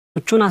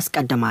ቹን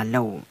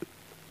አስቀድማለሁ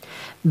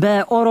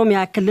በኦሮሚያ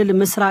ክልል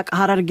ምስራቅ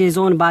ሐረርጌ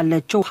ዞን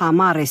ባለችው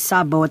ሐማሬሳ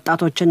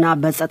በወጣቶችና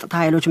በጸጥታ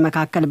ኃይሎች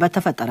መካከል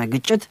በተፈጠረ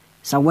ግጭት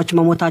ሰዎች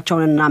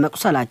መሞታቸውንና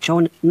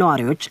መቁሰላቸውን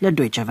ነዋሪዎች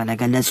ለዶይቼ ቬለ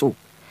ገለጹ።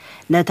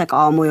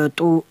 ለተቃውሞ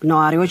የወጡ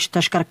ነዋሪዎች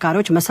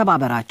ተሽከርካሪዎች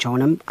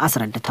መሰባበራቸውንም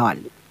አስረድተዋል።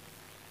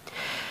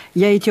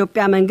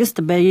 የኢትዮጵያ መንግስት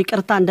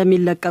በይቅርታ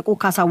እንደሚለቀቁ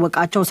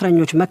ካሳወቃቸው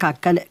እስረኞች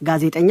መካከል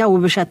ጋዜጠኛ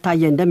ውብሸት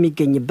ታየ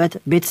እንደሚገኝበት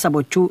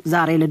ቤተሰቦቹ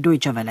ዛሬ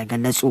ለዶይቼ ቬለ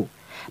ገለጹ።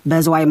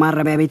 በዝዋይ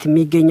ማረሚያ ቤት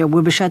የሚገኘው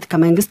ውብሸት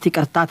ከመንግስት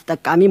ይቅርታ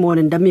ተጠቃሚ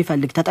መሆን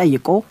እንደሚፈልግ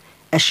ተጠይቆ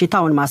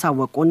እሺታውን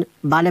ማሳወቁን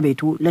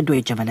ባለቤቱ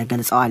ለዶይቼ ቬለ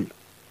ገልጸዋል።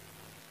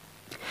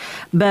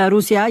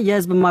 በሩሲያ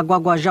የህዝብ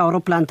ማጓጓዣ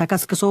አውሮፕላን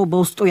ተከስክሶ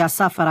በውስጡ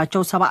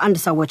ያሳፈራቸው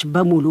 71 ሰዎች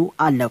በሙሉ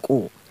አለቁ።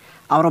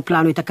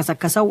 አውሮፕላኑ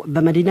የተከሰከሰው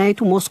በመዲናይቱ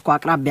ሞስኮ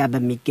አቅራቢያ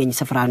በሚገኝ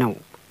ስፍራ ነው።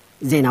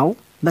 ዜናው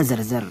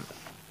በዝርዝር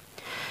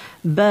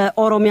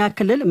በኦሮሚያ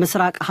ክልል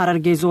ምስራቅ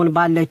ሐረርጌ ዞን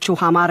ባለችው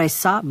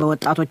ሐማሬሳ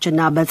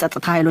በወጣቶችና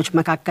በጸጥታ ኃይሎች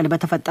መካከል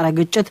በተፈጠረ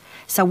ግጭት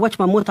ሰዎች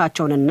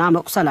መሞታቸውንና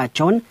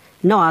መቁሰላቸውን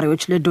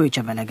ነዋሪዎች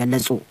ለዶይቼ ቬለ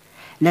ገለጹ።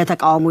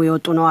 ለተቃውሞ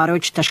የወጡ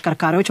ነዋሪዎች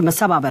ተሽከርካሪዎች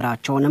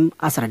መሰባበራቸውንም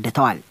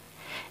አስረድተዋል።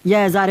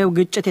 የዛሬው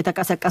ግጭት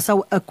የተቀሰቀሰው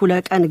እኩለ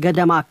ቀን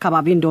ገደማ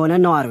አካባቢ እንደሆነ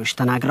ነዋሪዎች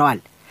ተናግረዋል።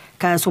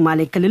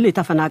 ከሶማሌ ክልል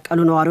የተፈናቀሉ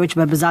ነዋሪዎች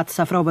በብዛት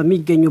ሰፍረው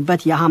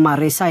በሚገኙበት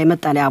የሐማሬሳ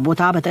የመጠለያ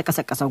ቦታ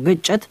በተቀሰቀሰው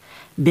ግጭት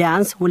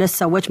ቢያንስ 2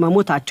 ሰዎች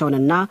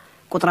መሞታቸውንና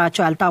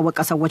ቁጥራቸው ያልታወቀ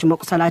ሰዎች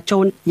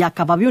መቁሰላቸውን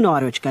የአካባቢው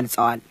ነዋሪዎች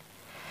ገልጸዋል።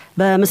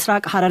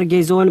 በምስራቅ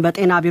ሐረርጌ ዞን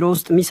በጤና ቢሮ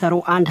ውስጥ የሚሰሩ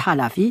አንድ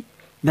ኃላፊ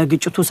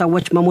በግጭቱ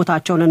ሰዎች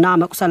መሞታቸውንና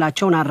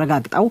መቁሰላቸውን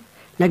አረጋግጠው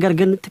ነገር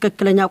ግን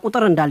ትክክለኛ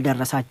ቁጥር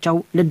እንዳልደረሳቸው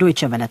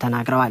ለዶይቼ ቬለ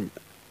ተናግረዋል።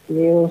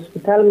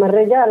 የሆስፒታል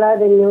መረጃ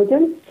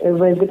አላገኘሁትም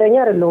በእርግጠኛ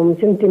አይደለሁም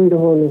ስንት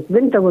እንደሆኑ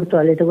ግን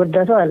ተጎድቷል የተጎዳ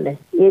ሰው አለ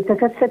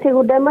የተከሰተ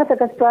ጉዳይማ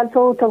ተከስቷል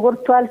ሰው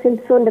ተጎድቷል ስንት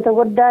ሰው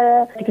እንደተጎዳ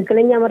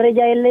ትክክለኛ መረጃ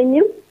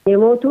የለኝም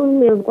የሞቱም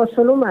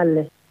የቆሰሉም አለ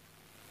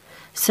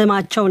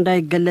ስማቸው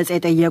እንዳይገለጽ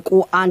የጠየቁ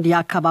አንድ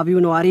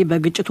የአካባቢው ነዋሪ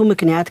በግጭቱ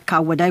ምክንያት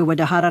ካወዳይ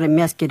ወደ ሐረር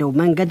የሚያስኬደው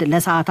መንገድ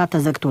ለሰዓታት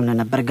ተዘግቶ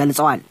እንደነበር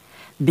ገልጸዋል።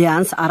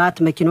 ቢያንስ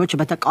 4 መኪኖች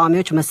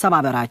በተቃዋሚዎች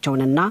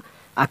መሰባበራቸውንና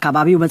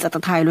አካባቢው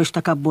በጸጥታ ኃይሎች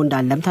ተከቦ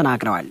እንዳለም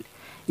ተናግረዋል።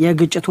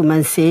 የግጭቱ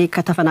መንስኤ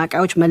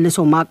ከተፈናቃዮች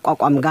መልሶ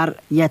ማቋቋም ጋር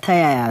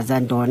የተያያዘ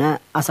እንደሆነ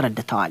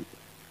አስረድተዋል።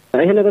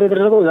 ይሄ ነገር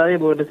የተደረገው ዛሬ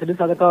ወደ 6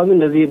 ሰዓት አካባቢ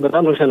እንደዚህ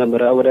በጣም ረብሻ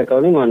ነበር ወደ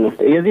አካባቢ ማለት ነው።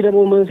 የዚህ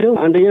ደግሞ መንስኤው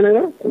አንደኛ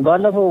ነገር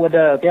ባለፈው ወደ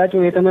ቂያቸው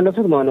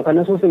የተመለሱት ማለት ነው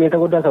ከነሱ ውስጥ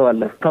የተጎዳ ሰው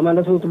አለ።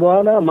 ከመለሱት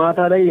በኋላ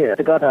ማታ ላይ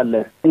ጥቃት አለ።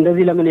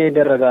 እንደዚህ ለምን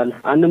ይደረጋል?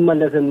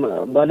 አንመለስም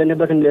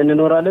ባለንበት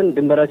እንኖራለን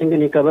ድንበራችን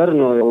ግን ይከበር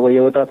ነው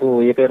የወጣቱ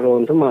የቀረው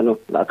እንትን ማለት ነው።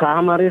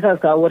 ከሐማሬሳ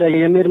እስከ አወዳይ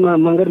የሚሄድ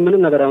መንገድ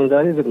ምንም ነገር አሁን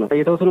ዛሬ ዝግ ነው።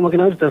 የተወሰኑ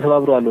መኪናዎች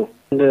ተሰባብረዋል።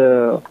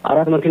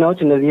 4 መኪናዎች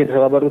እነዚህ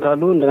የተሰባበሩት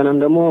አሉ። እንደገናም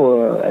ደግሞ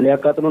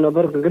ሊያቃጥሉ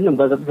ነበር ግን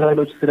በጸጥታ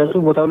ኃይሎች ስለሱ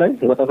ቦታው ላይ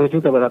ወጣቶቹ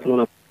ተበታትነው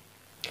ነበር።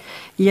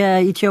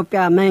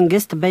 የኢትዮጵያ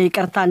መንግስት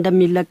በይቅርታ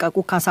እንደሚለቀቁ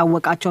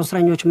ካሳወቃቸው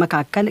እስረኞች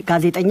መካከል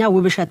ጋዜጠኛ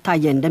ውብሸት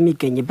ታየ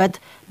እንደሚገኝበት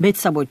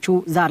ቤተሰቦቹ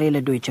ዛሬ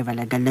ለዶይቼ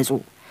ቬለ ገለጹ።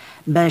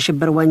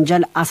 በሽብር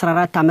ወንጀል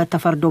 14 ዓመት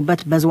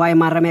ተፈርዶበት በዝዋይ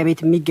ማረሚያ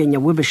ቤት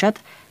የሚገኘው ውብሸት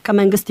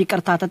ከመንግስት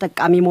ይቅርታ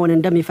ተጠቃሚ መሆን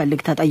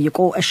እንደሚፈልግ ተጠይቆ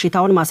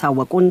እሺታውን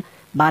ማሳወቁን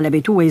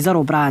ባለቤቱ ወይዘሮ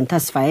ብርሃን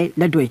ተስፋዬ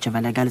ለዶይቼ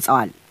ቬለ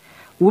ገልጸዋል።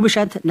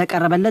 ውብሸት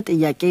ለቀረበለት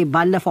ጥያቄ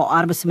ባለፈው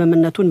አርብ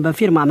ስምምነቱን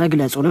በፊርማ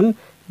መግለጹንም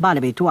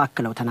ባለቤቱ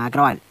አክለው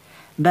ተናግረዋል።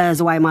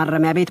 በዝዋይ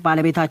ማረሚያ ቤት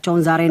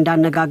ባለቤታቸውን ዛሬ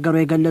እንዳነጋገሩ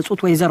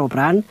የገለጹት ወይዘሮ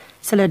ብርሃን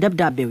ስለ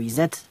ደብዳቤው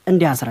ይዘት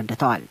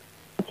እንዲያስረድተዋል።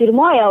 ፊርማ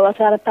ያው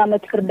 14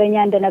 ዓመት ፍርደኛ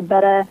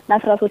እንደነበረ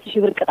 13000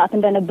 ብር ቅጣት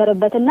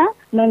እንደነበረበትና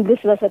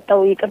መንግስት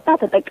በሰጠው ይቅርታ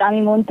ተጠቃሚ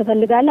መሆን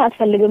ትፈልጋለህ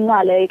አትፈልግም ነው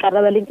አለ።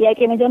 የቀረበልኝ ጥያቄ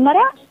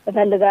መጀመሪያ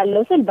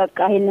እፈልጋለሁ ስል በቃ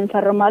ይሄንን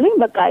ፈርማሉኝ።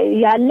 በቃ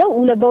ያለው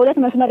በሁለት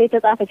መስመር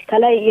የተጻፈች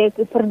ከላይ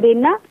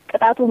የፍርዴና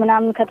ቅጣቱ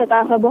ምናምን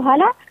ከተጻፈ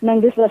በኋላ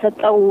መንግስት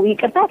በሰጠው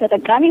ይቅርታ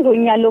ተጠቃሚ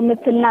ሆኛለሁ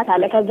ምትልናት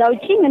አለ። ከዛ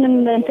ውጪ ምንም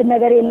እንትን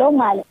ነገር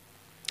የለውም አለ።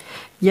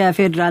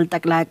 የፌደራል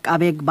ጠቅላይ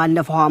አቃቤ ሕግ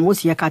ባለፈው ሐሙስ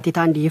የካቲት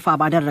 1 ይፋ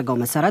ባደረገው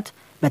መሰረት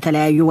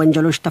በተለያዩ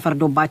ወንጀሎች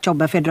ተፈርዶባቸው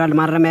በፌደራል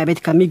ማረሚያ ቤት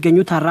ከሚገኙ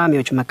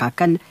ታራሚዎች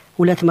መካከል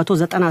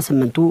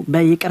 298ቱ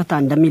በይቅርታ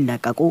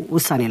እንደሚለቀቁ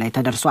ውሳኔ ላይ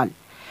ተደርሷል።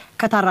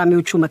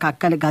 ከታራሚዎቹ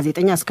መካከል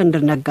ጋዜጠኛ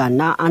እስክንድር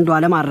ነጋና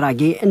አንዱዓለም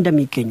አራጌ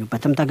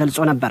እንደሚገኙበትም ተገልጾ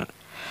ነበር።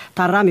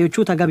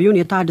 ታራሚዎቹ ተገቢውን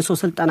የተሃድሶ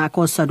ስልጠና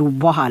ከወሰዱ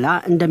በኋላ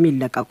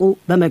እንደሚለቀቁ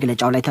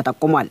በመግለጫው ላይ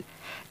ተጠቁሟል።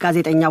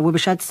 ጋዜጠኛ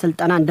ውብሸት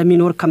ስልጠና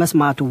እንደሚኖር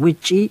ከመስማቱ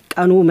ውጪ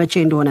ቀኑ መቼ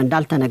እንደሆነ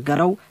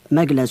እንዳልተነገረው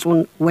መግለጹን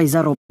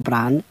ወይዘሮ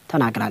ብርሃን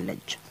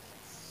ተናግራለች።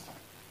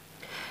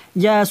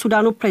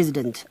 የሱዳኑ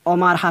ፕሬዝዳንት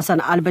ኦማር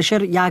ሐሰን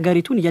አልበሽር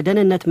የሀገሪቱን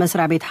የደህንነት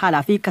መስሪያ ቤት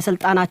ኃላፊ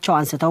ከስልጣናቸው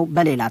አንስተው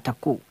በሌላ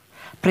ተኩ።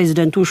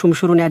 ፕሬዝዳንቱ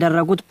ሹምሽሩን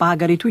ያደረጉት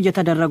በሀገሪቱ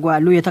እየተደረጉ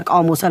ያሉ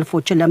የተቃውሞ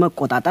ሰልፎችን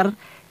ለመቆጣጠር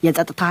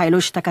የጸጥታ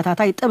ኃይሎች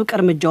ተከታታይ ጥብቅ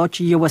እርምጃዎች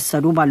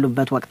እየወሰዱ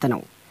ባሉበት ወቅት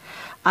ነው።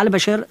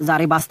 አልበሽር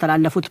ዛሬ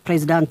ባስተላለፉት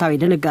ፕሬዝዳንታዊ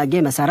ድንጋጌ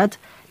መሰረት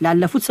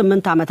ላለፉት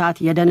 8 ዓመታት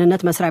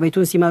የደህንነት መስሪያ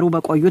ቤቱን ሲመሩ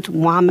በቆዩት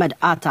ሙሐመድ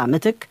አታ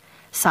ምትክ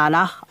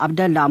ሳላህ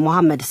አብደላ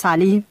ሙሐመድ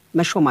ሳሊህ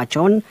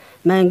መሾማቸውን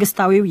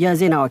መንግስታዊው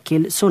የዜና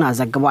ወኪል ሱና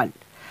ዘግቧል።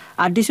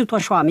 አዲሱ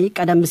ተሿሚ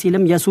ቀደም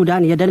ሲልም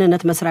የሱዳን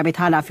የደህንነት መስሪያ ቤት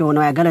ኃላፊ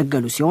ሆነው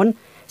ያገለገሉ ሲሆን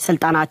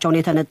ስልጣናቸውን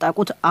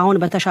የተነጠቁት አሁን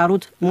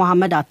በተሻሩት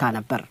መሐመድ አታ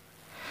ነበር።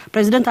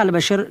 ፕሬዝዳንት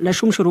አልበሽር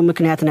ለሹምሽሩ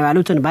ምክንያት ነው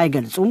ያሉትን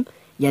ባይገልጹም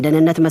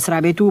የደህንነት መስሪያ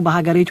ቤቱ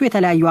በሀገሪቱ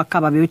የተለያዩ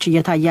አካባቢዎች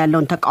እየታየ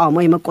ያለውን ተቃውሞ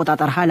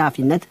የመቆጣጠር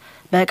ኃላፊነት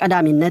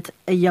በቀዳሚነት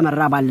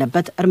እየመራ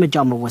ባለበት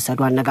እርምጃው መወሰዱ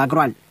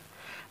አነጋግሯል።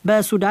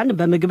 በሱዳን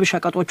በምግብ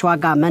ሸቀጦች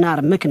ዋጋ መናር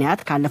ምክንያት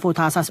ካለፈው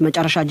ታህሳስ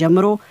መጨረሻ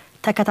ጀምሮ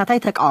ተከታታይ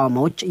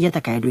ተቃውሞዎች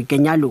እየተካሄዱ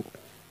ይገኛሉ።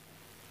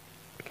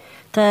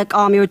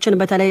 ተቃዋሚዎችን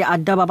በተለይ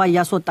አደባባይ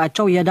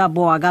ያስወጣቸው የዳቦ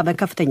ዋጋ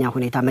በከፍተኛ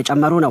ሁኔታ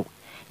መጨመሩ ነው።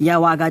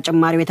 የዋጋ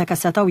ጭማሪው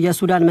የተከሰተው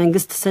የሱዳን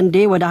መንግስት ስንዴ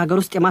ወደ ሀገር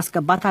ውስጥ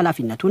የማስገባት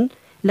ኃላፊነቱን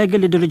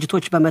ለግል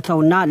ድርጅቶች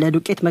በመተውና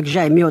ለዱቄት መግዣ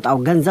የሚወጣው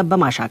ገንዘብ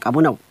በማሻቀቡ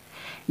ነው።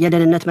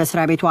 የደህንነት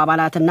መስሪያ ቤቱ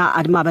አባላትና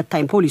አድማ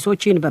በታኝ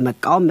ፖሊሶች ይህን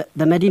በመቃወም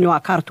በመዲናዋ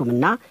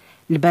ካርቱምና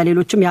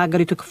በሌሎችም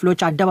የሀገሪቱ ክፍሎች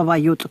አደባባይ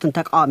የወጡትን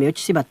ተቃዋሚዎች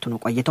ሲበትኑ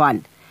ቆይተዋል።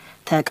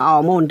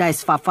 ተቃውሞ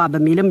እንዳይስፋፋ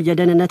በሚልም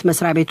የደህንነት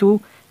መስሪያ ቤቱ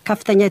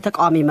ከፍተኛ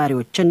የተቃዋሚ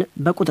መሪዎችን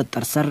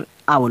በቁጥጥር ስር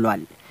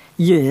አውሏል።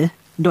 ይህ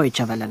ዶይቸ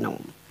ቬለ ነው።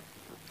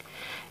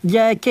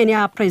 የኬንያ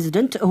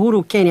ፕሬዝዳንት ኡሁሩ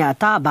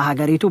ኬንያታ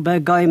በሀገሪቱ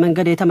በህጋዊ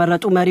መንገድ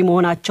የተመረጡ መሪ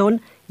መሆናቸውን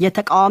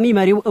የተቃዋሚ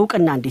መሪው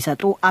ዕውቅና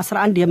እንዲሰጡ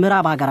 11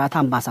 የምዕራብ ሀገራት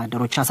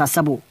አምባሳደሮች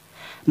አሳሰቡ።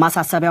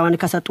 ማሳሰቢያውን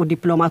ከሰጡ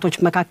ዲፕሎማቶች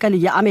መካከል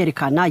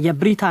የአሜሪካና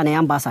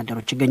የብሪታንያ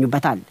አምባሳደሮች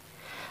ይገኙበታል።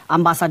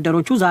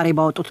 አምባሳደሮቹ ዛሬ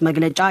ባወጡት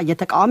መግለጫ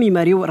የተቃዋሚ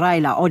መሪው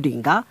ራይላ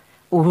ኦዲንጋ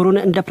ኡሁሩን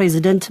እንደ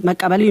ፕሬዝዳንት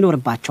መቀበል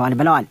ይኖርባቸዋል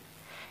ብለዋል።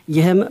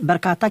 ይህም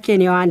በርካታ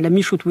ኬንያውያን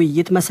ለሚሹት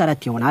ውይይት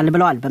መሰረት ይሆናል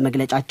ብለዋል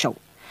በመግለጫቸው።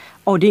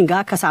 ኦዲንጋ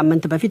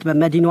ከሳምንት በፊት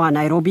በመዲናዋ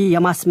ናይሮቢ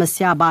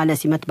የማስመሰያ በዓለ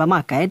ሲመት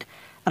በማካሄድ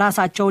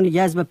ራሳቸውን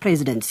የህዝብ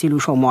ፕሬዝዳንት ሲሉ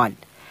ሾመዋል።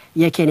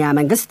 የኬንያ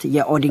መንግስት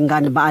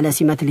የኦዲንጋን በዓለ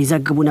ሲመት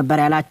ሊዘግቡ ነበር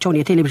ያላቸውን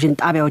የቴሌቪዥን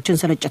ጣቢያዎችን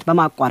ስርጭት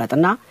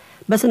በማቋረጥና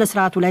በስነ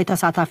ስርዓቱ ላይ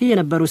ተሳታፊ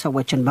የነበሩ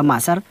ሰዎችን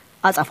በማሰር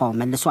አጸፋው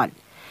መልሷል።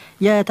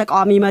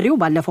 የተቃዋሚ መሪው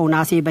ባለፈው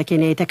ነሐሴ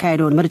በኬንያ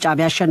የተካሄደውን ምርጫ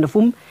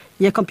ቢያሸንፉም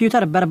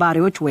የኮምፒውተር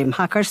በርባሪዎች ወይም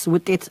ሃከርስ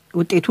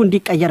ውጤቱ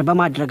እንዲቀየር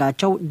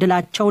በማድረጋቸው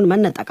ድላቸውን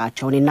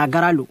መነጠቃቸውን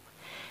ይናገራሉ።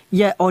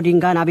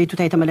 የኦዲንጋን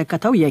አቤቱታ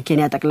የተመለከተው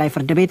የኬንያ ጠቅላይ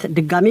ፍርድ ቤት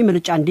ድጋሚ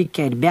ምርጫ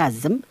እንዲካሄድ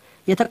ቢያዝም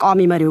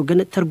የተቃዋሚ መሪው ግን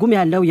ትርጉም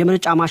ያለው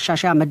የምርጫ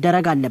ማሻሻያ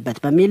መደረግ አለበት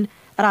በሚል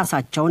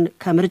ራሳቸውን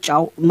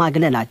ከምርጫው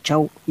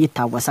ማግለላቸው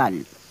ይታወሳል።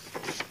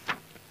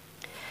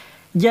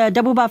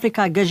 የደቡብ አፍሪካ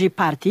ገዢ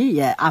ፓርቲ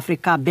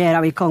የአፍሪካ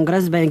ብሔራዊ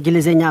ኮንግረስ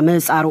በእንግሊዝኛ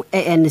ምህጻሩ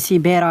ANC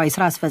ብሔራዊ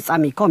ስራ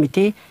አስፈጻሚ ኮሚቴ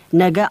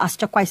ነገ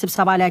አስቸኳይ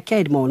ስብሰባ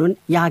ሊያካሄድ መሆኑን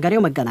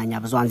የሀገሬው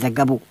መገናኛ ብዙሃን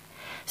ዘገቡ።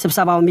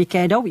 ስብሰባው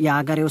የሚካሄደው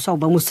የሀገሬው ሰው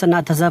በሙስና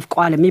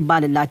ተዘፍቀዋል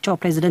የሚባልላቸው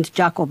ፕሬዝዳንት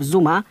ጃኮብ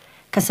ዙማ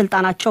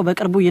ከስልጣናቸው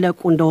በቅርቡ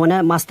ይለቁ እንደሆነ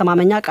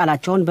ማስተማመኛ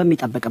ቃላቸውን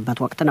በሚጠብቅበት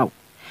ወቅት ነው።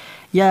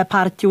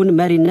 የፓርቲውን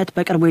መሪነት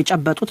በቅርቡ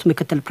የጨበጡት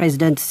ምክትል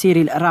ፕሬዝዳንት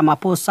ሲሪል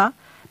ራማፖሳ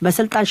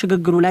በስልጣን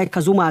ሽግግሩ ላይ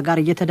ከዙማ ጋር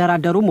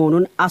እየተደራደሩ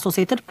መሆኑን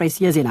አሶሲኤትድ ፕሬስ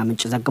የዜና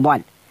ምንጭ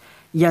ዘግቧል።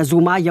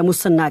 የዙማ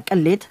የሙስና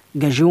ቅሌት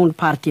ገዢውን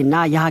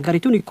ፓርቲና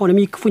የሀገሪቱን ኢኮኖሚ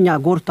ክፉኛ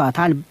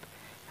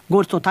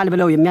ጎድቶታል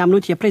ብለው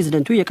የሚያምኑት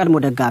የፕሬዝዳንቱ የቀድሞ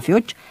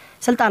ደጋፊዎች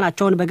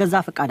ስልጣናቸውን በገዛ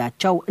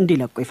ፈቃዳቸው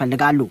እንዲለቁ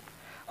ይፈልጋሉ።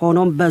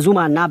 ሆኖም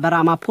በዙማና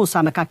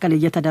በራማፖሳ መካከል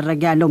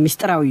እየተደረገ ያለው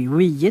ሚስጥራዊ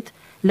ውይይት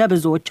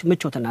ለብዙዎች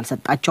ምቾትን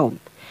አልሰጣቸውም።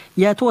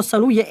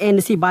 የተወሰኑ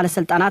የኤንሲ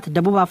ባለስልጣናት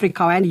ደቡብ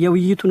አፍሪካውያን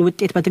የውይይቱን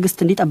ውጤት በትዕግስት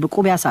እንዲጠብቁ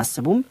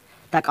ቢያሳስቡም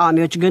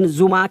ተቃዋሚዎች ግን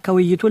ዙማ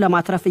ከውይይቱ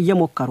ለማትረፍ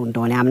እየሞከሩ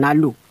እንደሆነ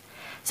ያምናሉ።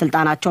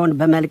 ስልጣናቸውን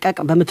በመልቀቅ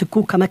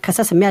በምትኩ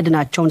ከመከሰስ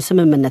የሚያድናቸውን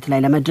ስምምነት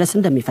ላይ ለመድረስ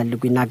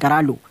እንደሚፈልጉ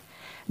ይናገራሉ።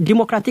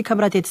 ዲሞክራቲክ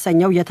ህብረት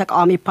የተሰኘው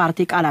የተቃዋሚ ፓርቲ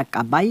ቃል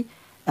አቀባይ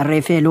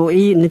ሬፌሎኢ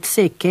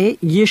ንትሴኬ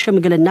ይህ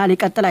ሽምግልና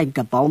ሊቀጥል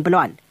አይገባውም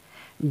ብለዋል።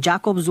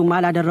 ጃኮብ ዙማ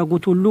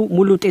ላደረጉት ሁሉ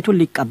ሙሉ ውጤቱን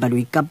ሊቀበሉ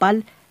ይገባል፣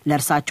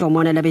 ለእርሳቸውም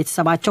ሆነ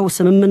ለቤተሰባቸው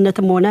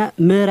ስምምነትም ሆነ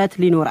ምህረት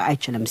ሊኖር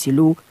አይችልም ሲሉ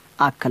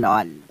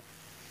አክለዋል።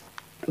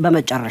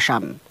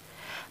 በመጨረሻም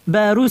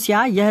በሩሲያ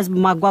የህዝብ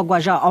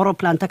ማጓጓዣ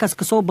አውሮፕላን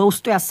ተከስክሶ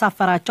በውስጡ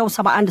ያሳፈራቸው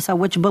 71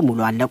 ሰዎች በሙሉ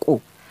አለቁ።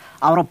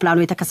 አውሮፕላኑ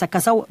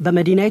የተከሰከሰው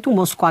በመዲናይቱ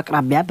ሞስኮ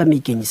አቅራቢያ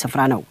በሚገኝ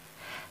ስፍራ ነው።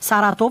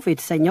 ሳራቶቭ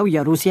የተሰኘው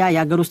የሩሲያ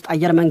የአገር ውስጥ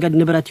አየር መንገድ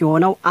ንብረት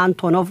የሆነው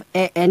አንቶኖቭ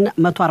ኤኤን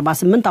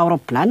 148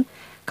 አውሮፕላን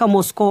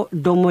ከሞስኮ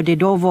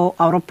ዶሞዴዶቮ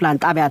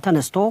አውሮፕላን ጣቢያ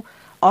ተነስቶ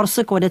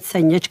ኦርስክ ወደ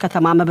ተሰኘች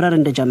ከተማ መብረር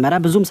እንደጀመረ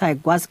ብዙም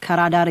ሳይጓዝ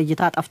ከራዳር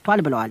እይታ ጠፍቷል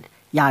ብለዋል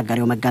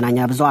የሀገሬው መገናኛ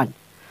ብዙሃን።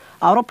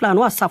 አውሮፕላኑ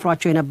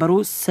አሳፍሯቸው የነበሩ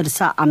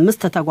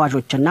 65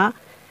 ተጓዦችና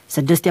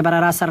 6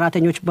 የበረራ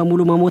ሰራተኞች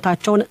በሙሉ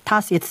መሞታቸውን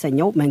ታስ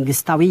የተሰኘው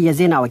መንግስታዊ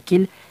የዜና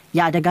ወኪል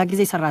የአደጋ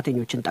ጊዜ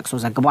ሰራተኞችን ጠቅሶ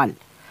ዘግቧል።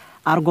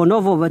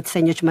 አርጎኖቮ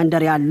በተሰኘች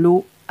መንደር ያሉ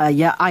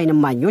የአይን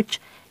እማኞች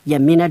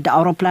የሚነድ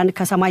አውሮፕላን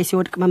ከሰማይ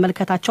ሲወድቅ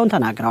መመልከታቸውን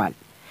ተናግረዋል።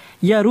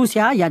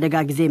 የሩሲያ የአደጋ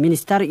ጊዜ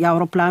ሚኒስተር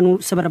የአውሮፕላኑ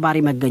ስብርባሪ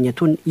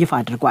መገኘቱን ይፋ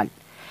አድርጓል።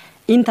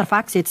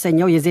 ኢንተርፋክስ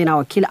የተሰኘው የዜና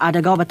ወኪል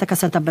አደጋው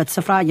በተከሰተበት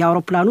ስፍራ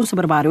የአውሮፕላኑ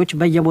ስብርባሪዎች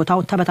በየቦታው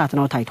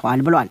ተበታትነው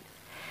ታይተዋል ብሏል።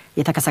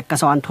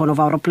 የተከሰከሰው አንቶኖቭ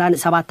አውሮፕላን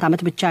 7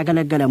 ዓመት ብቻ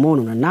ያገለገለ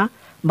መሆኑንና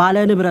ባለ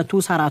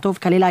ንብረቱ ሳራቶቭ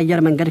ከሌላ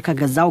አየር መንገድ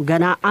ከገዛው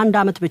ገና 1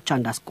 ዓመት ብቻ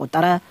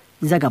እንዳስቆጠረ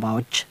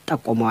ዘገባዎች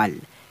ጠቁመዋል።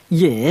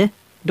 ይህ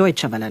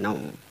ዶይቸ ቬለ ነው።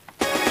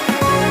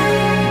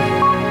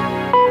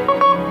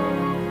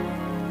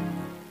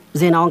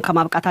 ዜናውን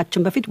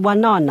ከማብቃታችን በፊት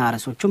ዋና ዋና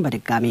ርዕሶቹን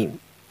በድጋሚ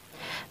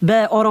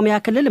በኦሮሚያ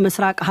ክልል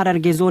ምስራቅ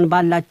ሐረርጌ ዞን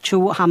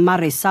ባላችው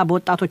አምሃሬሳ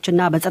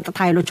በወጣቶችና በጸጥታ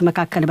ኃይሎች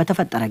መካከል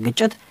በተፈጠረ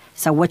ግጭት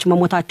ሰዎች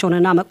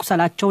መሞታቸውንና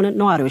መቁሰላቸውን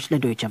ነዋሪዎች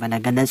ለዶይቼ ቬለ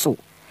ገለጹ።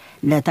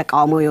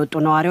 ለተቃውሞ የወጡ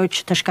ነዋሪዎች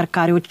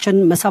ተሽከርካሪዎችን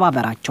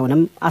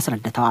መሰባበራቸውንም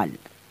አስረድተዋል።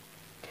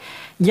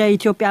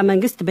 የኢትዮጵያ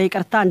መንግስት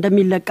በይቅርታ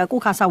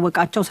እንደሚለቀቁ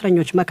ካሳወቃቸው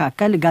እስረኞች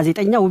መካከል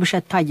ጋዜጠኛ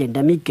ውብሸት ታዬ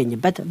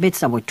እንደሚገኝበት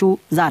ቤተሰቦቹ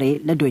ዛሬ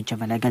ለዶይቼ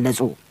ቬለ ገለጹ።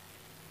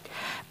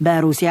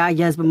 በሩሲያ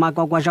የህዝብ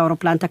ማጓጓዣ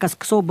አውሮፕላን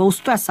ተከስክሶ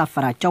በውስጡ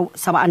ያሳፈራቸው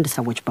 71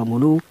 ሰዎች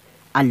በሙሉ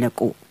አለቁ።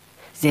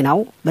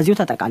 ዜናው በዚሁ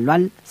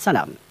ተጠቃሏል።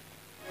 ሰላም።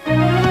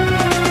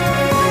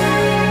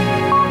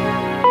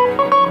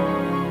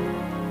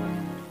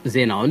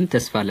 ዜናውን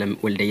ተስፋለም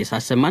ወልደየስ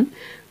አሰማን።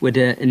 ወደ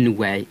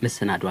እንወያይ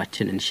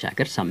መሰናዷችን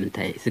እንሻገር።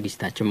 ሳምንታዊ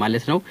ዝግጅታችን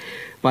ማለት ነው።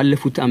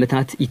 ባለፉት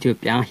አመታት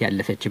ኢትዮጵያ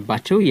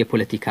ያለፈችባቸው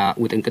የፖለቲካ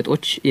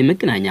ውጥንቅጦች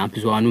የመገናኛ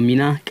ብዙሃኑ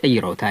ሚና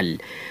ቀይረውታል።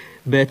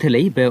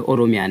 በተለይ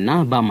በኦሮሚያና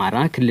በአማራ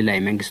ክልላዊ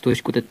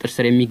መንግስቶች ቁጥጥር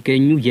ስር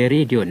የሚገኙ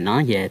የሬዲዮና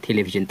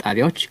የቴሌቪዥን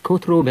ጣቢያዎች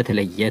ከወትሮ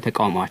በተለየ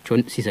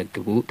ተቃውሟቸውን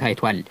ሲዘግቡ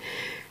ታይቷል።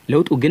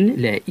 ለውጡ ግን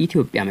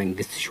ለኢትዮጵያ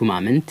መንግስት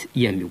ሹማምንት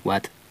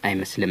የሚዋጥ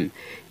አይመስልም።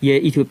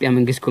 የኢትዮጵያ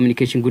መንግስት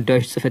ኮሙኒኬሽን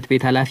ጉዳዮች ጽህፈት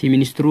ቤት ኃላፊ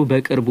ሚኒስትሩ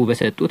በቅርቡ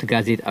በሰጡት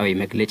ጋዜጣዊ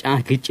መግለጫ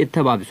ግጭት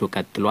ተባብሶ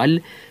ቀጥሏል፣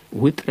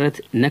 ውጥረት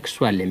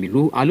ነክሷል የሚሉ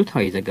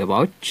አሉታዊ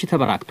ዘገባዎች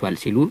ተበራክቷል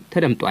ሲሉ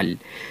ተደምጧል።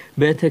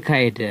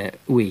 በተካሄደ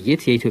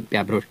ውይይት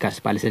የኢትዮጵያ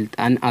ብሮድካስት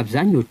ባለስልጣን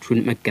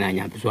አብዛኞቹን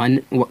መገናኛ ብዙሃን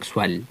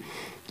ወቅሷል።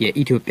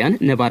 የኢትዮጵያን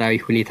ነባራዊ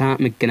ሁኔታ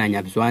መገናኛ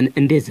ብዙሃን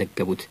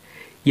እንደዘገቡት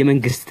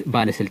የመንግስት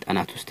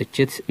ባለስልጣናት ውስጥ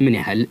ትችት ምን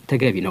ያህል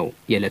ተገቢ ነው?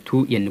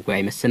 የዕለቱ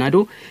የንጉያይ መሰናዶ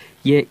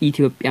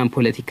የኢትዮጵያን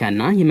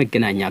ፖለቲካና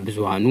የመገናኛ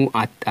ብዙሃኑ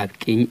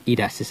አጣብቂኝ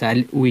ይዳስሳል።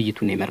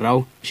 ውይይቱን የመራው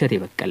እሸቴ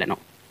በቀለ ነው።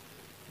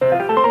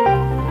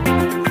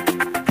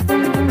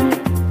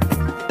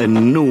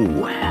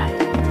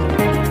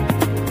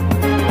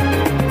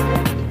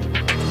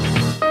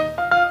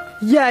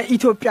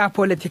 የኢትዮጵያ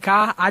ፖለቲካ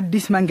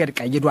አዲስ መንገድ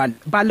ቀይዷል።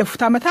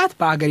 ባለፉት አመታት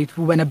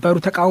በአገሪቱ በነበሩ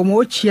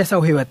ተቃውሞዎች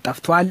የሰው ህይወት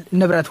ጠፍቷል፣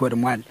 ንብረት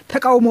ወድሟል።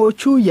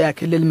 ተቃውሞዎቹ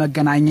የክልል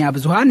መገናኛ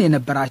ብዙሃን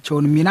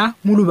የነበራቸውን ሚና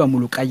ሙሉ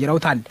በሙሉ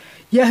ቀይረውታል።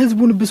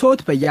 የህዝቡን ብሶት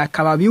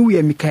በየአካባቢው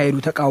የሚካሄዱ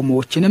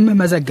ተቃውሞዎችንም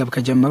መዘገብ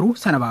ከጀመሩ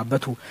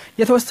ሰነባበቱ።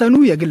 የተወሰኑ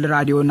የግል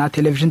ራዲዮና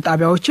ቴሌቪዥን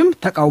ጣቢያዎችም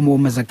ተቃውሞ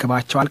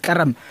መዘገባቸው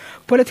አልቀረም።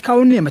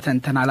 ፖለቲካውን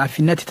የመተንተን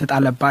ኃላፊነት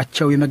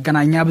የተጣለባቸው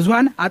የመገናኛ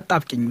ብዙሃን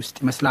አጣብቂኝ ውስጥ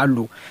ይመስላሉ።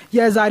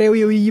 የዛሬው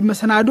የውይይት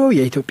መሰናዶ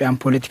የኢትዮጵያን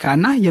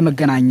ፖለቲካና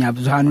የመገናኛ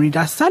ብዙሃኑን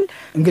ይዳስሳል።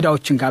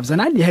 እንግዳዎችን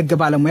ጋብዘናል። የህግ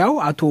ባለሙያው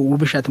አቶ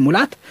ውብሸት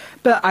ሙላት፣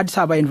 በአዲስ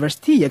አበባ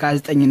ዩኒቨርሲቲ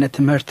የጋዜጠኝነት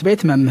ትምህርት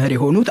ቤት መምህር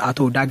የሆኑት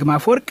አቶ ዳግማ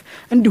አፈወርቅ፣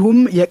 እንዲሁም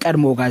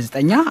የቀድሞ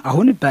ጋዜጠኛ አሁን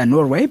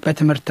በኖርዌይ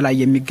በትምህርት ላይ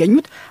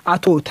የሚገኙት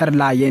አቶ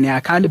ተርላ የኔ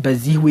አካል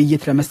በዚህ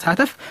ውይይት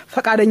ለመሳተፍ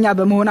ፈቃደኛ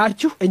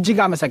በመሆናችሁ እጅግ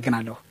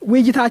አመሰግናለሁ።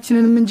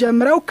 ውይይታችንን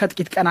የምንጀምረው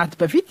ከጥቂት ቀናት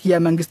በፊት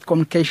የመንግስት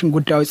ኮሙኒኬሽን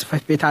ጉዳዮች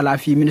ጽህፈት ቤት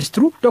ኃላፊ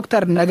ሚኒስትሩ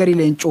ዶክተር ነገሪ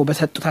ሌንጮ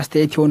በሰጡት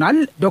አስተያየት ይሆናል።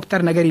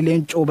 ዶክተር ነገሪ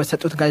ሌንጮ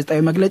በሰጡት ጋዜጣዊ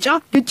መግለጫ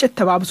ግጭት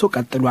ተባብሶ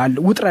ቀጥሏል፣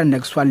 ውጥረት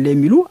ነግሷል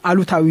የሚሉ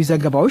አሉታዊ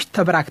ዘገባዎች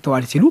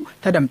ተበራክተዋል ሲሉ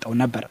ተደምጠው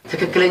ነበር።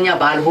 ትክክለኛ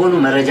ባልሆኑ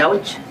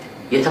መረጃዎች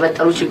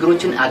የተፈጠሩ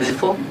ችግሮችን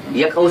አግዝፎ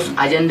የቀውስ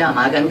አጀንዳ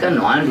ማቀንቀን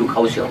ነው አንዱ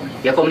ቀውስ ነው።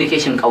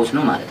 የኮሙኒኬሽን ቀውስ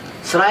ነው ማለት ነው።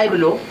 ስራይ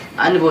ብሎ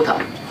አንድ ቦታ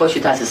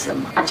ኮሽታ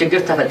ሲሰማ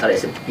ችግር ተፈጠረ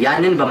ሲል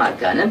ያንን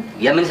በማጋነን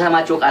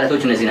የምንሰማቸው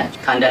ቃላቶች እነዚህ ናቸው።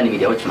 ከአንዳንድ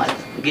ሚዲያዎች ማለት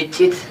ነው።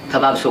 ግጭት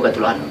ተባብሶ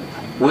ቀጥሏል ነው፣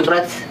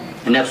 ውጥረት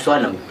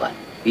ነግሷል ነው የሚባል፣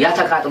 ያ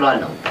ተቃጥሏል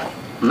ነው የሚባል፣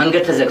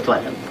 መንገድ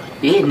ተዘግቷል ነው የሚባል።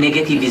 ይሄ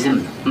ኔጌቲቪዝም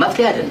ነው፣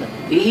 መፍትሄ አይደለም።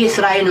 ይሄ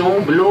ስራይ ነው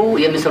ብሎ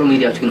የሚሰሩ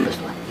ሚዲያዎች ግን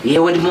በዝተዋል። ይሄ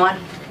ወድመዋል፣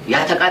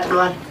 ያ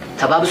ተቃጥሏል፣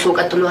 ተባብሶ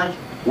ቀጥሏል፣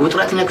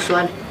 ውጥረት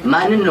ነግሷል።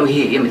 ማንን ነው ይሄ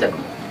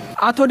የሚጠቅመው?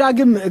 አቶ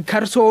ዳግም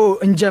ከርሶ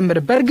እንጀምር።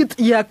 በእርግጥ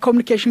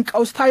የኮሙኒኬሽን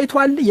ቀውስ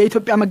ታይቷል።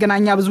 የኢትዮጵያ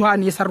መገናኛ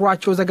ብዙሃን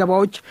የሰሯቸው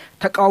ዘገባዎች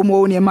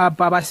ተቃውሞውን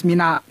የማባባስ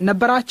ሚና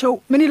ነበራቸው።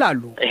 ምን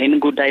ይላሉ? ይሄን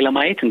ጉዳይ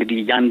ለማየት እንግዲህ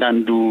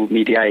እያንዳንዱ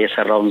ሚዲያ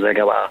የሰራውን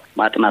ዘገባ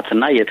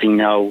ማጥናትና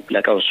የትኛው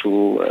ለቀውሱ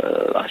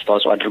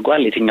አስተዋጽኦ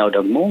አድርጓል፣ የትኛው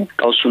ደግሞ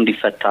ቀውሱ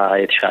እንዲፈታ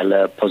የተሻለ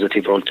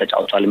ፖዚቲቭ ሮል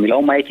ተጫውቷል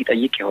የሚለው ማየት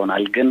ይጠይቅ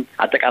ይሆናል። ግን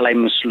አጠቃላይ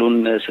ምስሉን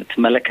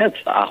ስትመለከት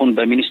አሁን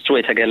በሚኒስትሩ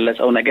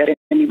የተገለጸው ነገር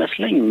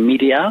የሚመስለኝ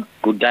ሚዲያ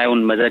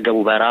ጉዳዩን መዘገቡ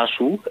በራሱ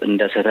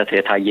እንደ ስህተት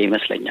የታየ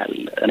ይመስለኛል።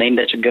 እኔ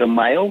እንደ ችግር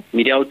ማየው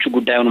ሚዲያዎቹ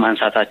ጉዳዩን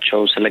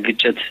ማንሳታቸው፣ ስለ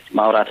ግጭት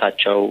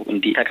ማውራታቸው፣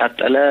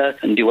 እንዲተቃጠለ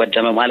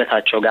እንዲወደመ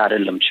ማለታቸው ጋር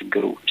አይደለም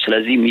ችግሩ።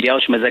 ስለዚህ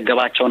ሚዲያዎች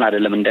መዘገባቸውን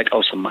አይደለም እንደ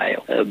ቀውስ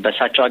ማየው።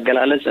 በሳቸው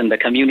አገላለጽ እንደ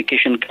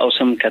ኮሙኒኬሽን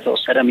ቀውስም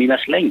ከተወሰደ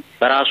የሚመስለኝ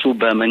በራሱ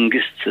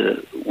በመንግስት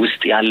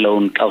ውስጥ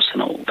ያለውን ቀውስ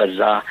ነው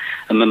በዛ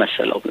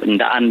የምመስለው።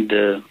 እንደ አንድ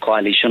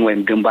ኮአሊሽን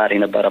ወይም ግንባር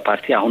የነበረ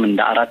ፓርቲ አሁን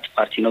እንደ አራት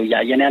ፓርቲ ነው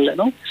እያየን ያለ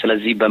ነው።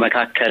 ስለዚህ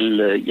በመካከል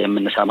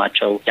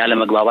የምንሰማቸው ያለ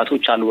መግባባቶች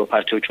አሉ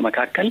በፓርቲዎቹ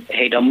መካከል።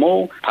 ይሄ ደግሞ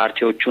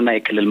ፓርቲዎቹና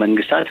የክልል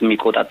መንግስታት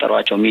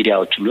የሚቆጣጠሯቸው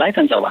ሚዲያዎችም ላይ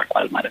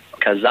ተንጸባርቋል ማለት ነው።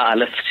 ከዛ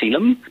አለፍ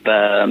ሲልም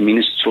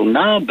በሚኒስትሩና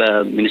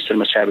በሚኒስትር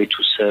መስሪያ ቤቱ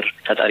ስር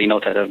ተጠሪ ነው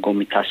ተደርጎ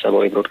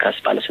የሚታሰበው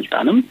የብሮድካስት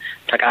ባለስልጣንም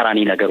ተቃራኒ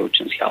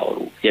ነገሮችን ሲያወሩ፣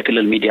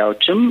 የክልል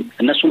ሚዲያዎችም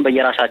እነሱን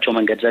በየራሳቸው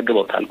መንገድ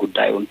ዘግበውታል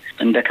ጉዳዩን።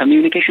 እንደ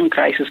ኮሙኒኬሽን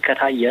ክራይሲስ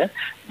ከታየ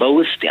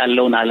በውስጥ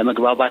ያለውን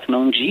አለመግባባት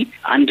ነው እንጂ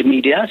አንድ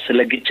ሚዲያ ስለ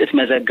ግጭት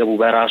መዘገቡ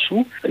በራሱ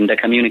እንደ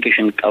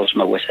ኮሚዩኒኬሽን ቀውስ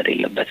መወሰድ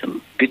የለበትም።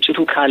 ግጭቱ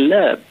ካለ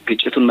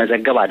ግጭቱን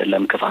መዘገብ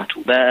አይደለም ክፋቱ።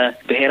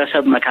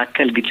 በብሔረሰብ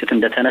መካከል ግጭት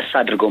እንደተነሳ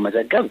አድርገው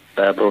መዘገብ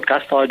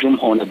በብሮድካስት አዋጁም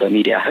ሆነ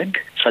በሚዲያ ሕግ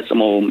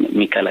ፈጽሞ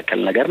የሚከለከል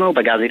ነገር ነው።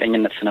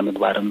 በጋዜጠኝነት ስነ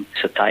ምግባርም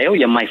ስታየው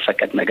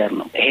የማይፈቀድ ነገር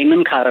ነው።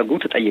 ይሄንን ካረጉ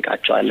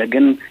ትጠይቃቸዋለህ።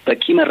 ግን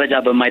በቂ መረጃ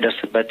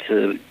በማይደርስበት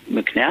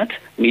ምክንያት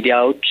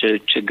ሚዲያዎች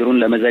ችግሩን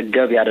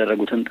ለመዘገብ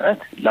ያደረጉትን ጥረት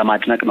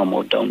ለማድነቅ ነው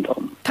የምወደው።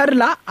 እንደውም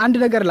ተድላ አንድ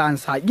ነገር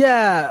ላንሳ።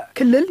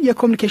 የክልል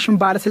የኮሚኒኬሽን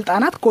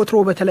ባለስልጣናት ኮትሮ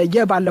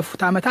በተለየ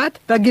ባለፉት ዓመታት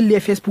በግል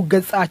የፌስቡክ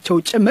ገጻቸው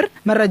ጭምር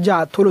መረጃ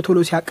ቶሎ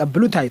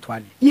ሲያቀብሉ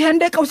ታይቷል። ይሄ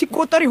እንደ ቀውስ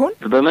ሲቆጠር ይሆን?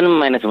 በምንም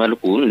አይነት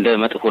መልኩ እንደ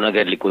መጥፎ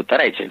ነገር ሊቆጠር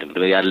አይችልም።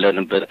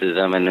 ያለንበት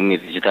ዘመንም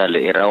የዲጂታል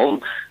ኤራውም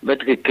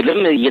በትክክልም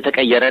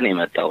እየተቀየረ ነው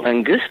የመጣው።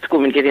 መንግስት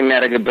ኮሚኒኬት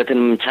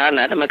የሚያደርግበትን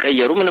ቻናል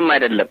መቀየሩ ምንም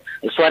አይደለም።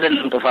 እሱ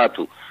አይደለም ጥፋቱ።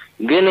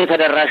 ግን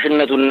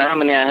ተደራሽነቱና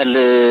ምን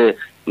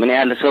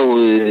ያህል ሰው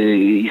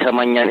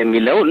ይሰማኛል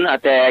የሚለውን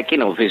አጠያያቂ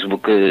ነው።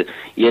 ፌስቡክ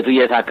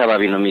የት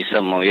አካባቢ ነው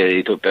የሚሰማው?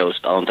 የኢትዮጵያ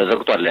ውስጥ አሁን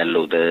ተዘግቷል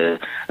ያለው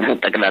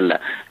ጠቅላላ።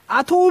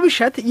 አቶ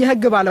ውብሸት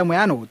የህግ ባለሙያ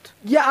ነውት።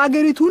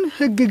 የአገሪቱን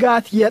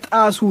ህግጋት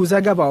የጣሱ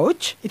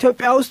ዘገባዎች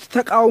ኢትዮጵያ ውስጥ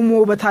ተቃውሞ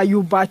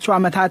በታዩባቸው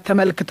ዓመታት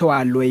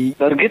ተመልክተዋል ወይ?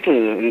 በእርግጥ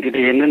እንግዲህ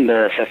ይህንን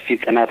በሰፊ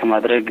ጥናት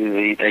ማድረግ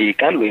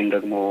ይጠይቃል፣ ወይም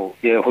ደግሞ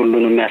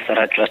የሁሉንም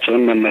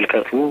የሚያሰራጯቸውን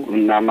መመልከቱ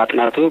እና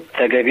ማጥናቱ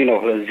ተገቢ ነው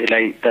እዚህ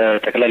ላይ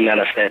ጠቅለል ያለ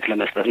አስተያየት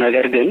ለመስጠት።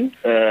 ነገር ግን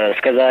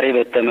እስከዛሬ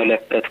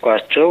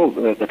በተመለከትኳቸው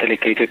በተለይ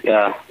ከኢትዮጵያ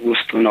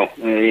ውስጥ ነው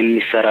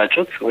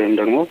የሚሰራጩት ወይም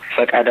ደግሞ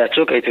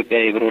ፈቃዳቸው ከኢትዮጵያ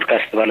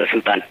የብሮድካስት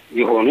ባለስልጣን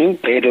የሆኑ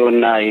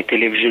ሬዲዮና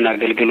የቴሌቪዥን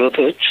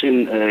አገልግሎቶችን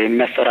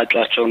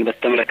የሚያሰራጯቸውን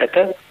በተመለከተ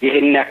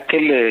ይህን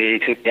ያክል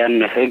የኢትዮጵያን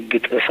ህግ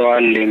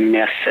ጥሰዋል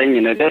የሚያሰኝ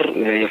ነገር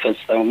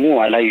የፈጸሙ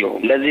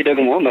አላየሁም። ለዚህ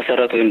ደግሞ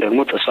መሰረት ወይም ደግሞ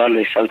ጥሰዋል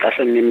ወይስ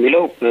አልጣሰም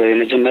የሚለው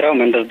የመጀመሪያው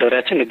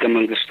መንደርደሪያችን ህገ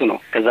መንግስቱ ነው።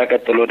 ከዛ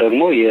ቀጥሎ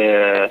ደግሞ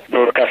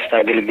የብሮድካስት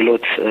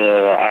አገልግሎት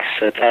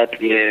አሰጣጥ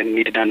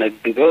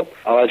የሚደነግገው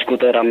አዋጅ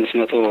ቁጥር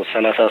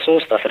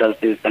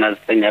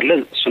 533/1999 አለ።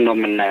 እሱን ነው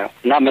የምናየው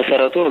እና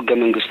መሰረቱ ህገ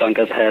መንግስቱ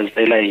አንቀጽ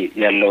 29 ላይ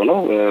ያለው ነው።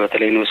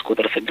 በተለይ ንዑስ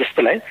ቁጥር 6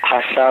 ላይ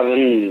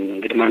ሐሳብን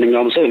እንግዲህ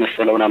ማንኛውም ሰው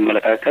የመሰለውን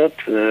አመለካከት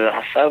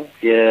ሐሳብ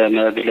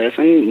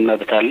የመግለጽን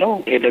መብት አለው።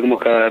 ይሄ ደግሞ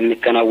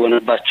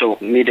ከሚከናወንባቸው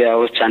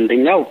ሚዲያዎች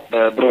አንደኛው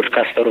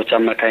በብሮድካስተሮች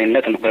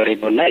አማካኝነት ነው፣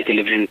 በሬዲዮና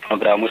የቴሌቪዥን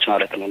ፕሮግራሞች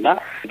ማለት ነው። እና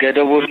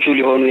ገደቦቹ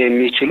ሊሆኑ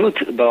የሚችሉት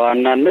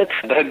በዋናነት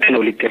በህግ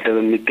ነው ሊገደብ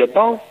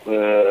የሚገባው።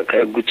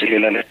 ከህግ ውጭ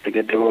ሌላ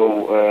ልትገደበው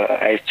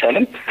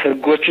አይቻልም።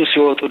 ህጎቹ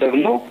ሲወጡ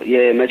ደግሞ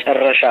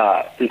የመጨረሻ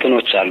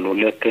እንትኖች አሉ፣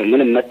 ልክ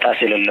ምንም መጣስ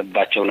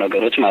የሌለባቸው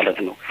ነገሮች ማለት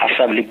ነው።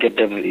 ሐሳብ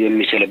ሊገደብ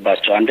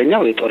የሚችልባቸው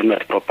አንደኛው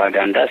የጦርነት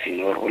ፕሮፓጋንዳ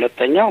ሲኖር፣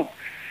 ሁለተኛው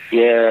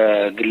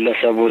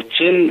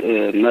የግለሰቦችን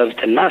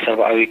መብትና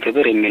ሰብአዊ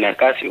ክብር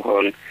የሚነካ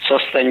ሲሆን፣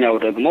 ሶስተኛው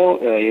ደግሞ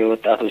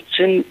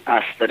የወጣቶችን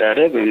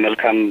አስተዳደግ ወይም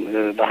መልካም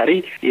ባህሪ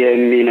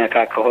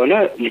የሚነካ ከሆነ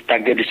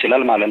ሊታገድ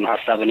ይችላል ማለት ነው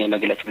ሐሳብን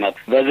የመግለጽ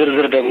መብት።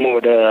 በዝርዝር ደግሞ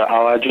ወደ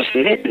አዋጁ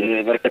ስንሄድ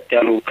በርከት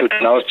ያሉ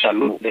ክልከላዎች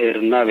አሉ።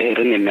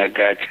 ብሔርን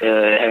የሚያጋጭ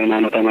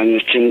የሃይማኖት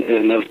አማኞችን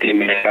መብት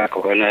የሚነካ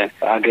ከሆነ፣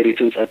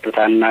 አገሪቱን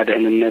ጸጥታና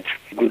ደህንነት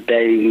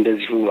ጉዳይ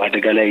እንደዚሁ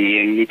አደጋ ላይ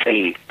የሚጥል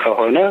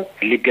ከሆነ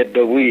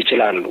ሊገደቡ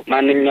ይችላሉ።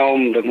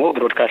 ማንኛውም ደግሞ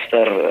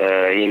ብሮድካስተር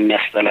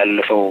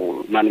የሚያስተላልፈው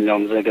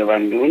ማንኛውም ዘገባ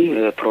የሚሆን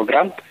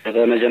ፕሮግራም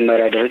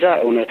በመጀመሪያ ደረጃ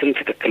እውነትን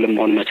ትክክል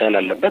መሆን መቻል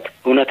አለበት።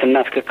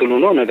 እውነትና ትክክል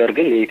ሆኖ ነገር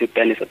ግን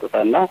የኢትዮጵያን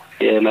የጸጥታና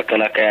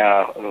የመከላከያ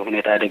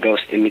ሁኔታ አደጋ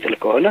ውስጥ የሚጥል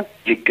ከሆነ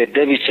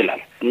ሊገደብ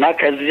ይችላል እና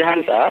ከዚህ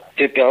አንጻር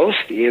ኢትዮጵያ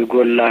ውስጥ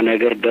የጎላ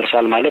ነገር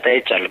ደርሷል ማለት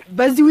አይቻልም።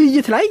 በዚህ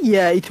ውይይት ላይ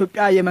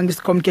የኢትዮጵያ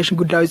የመንግስት ኮሚኒኬሽን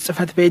ጉዳዮች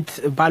ጽህፈት ቤት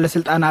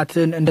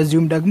ባለስልጣናትን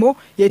እንደዚሁም ደግሞ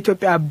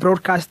የኢትዮጵያ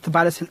ብሮድካስት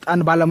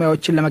ባለስልጣን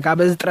ባለሙያዎችን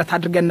ለመጋበዝ ጥረት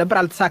አድርገን ነበር፣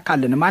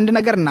 አልተሳካልንም። አንድ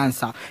ነገር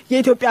እናንሳ።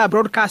 የኢትዮጵያ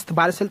ብሮድካስት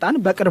ባለስልጣን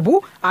በቅርቡ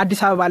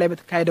አዲስ አበባ ላይ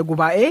በተካሄደ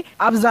ጉባኤ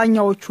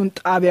አብዛኛዎቹን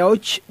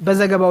ጣቢያዎች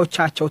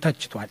በዘገባዎቻቸው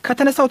ተችቷል።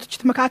 ከተነሳው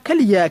ትችት መካከል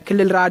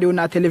የክልል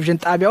ራዲዮና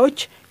ቴሌቪዥን ጣቢያዎች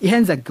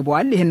ይሄን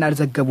ዘግበዋል፣ ይሄን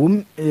አልዘገቡም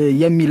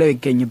የሚለው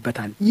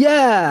ይገኝበታል።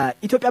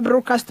 የኢትዮጵያ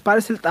ብሮድካስት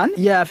ባለስልጣን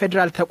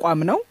የፌዴራል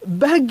ተቋም ነው።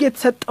 በህግ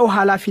የተሰጠው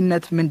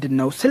ኃላፊነት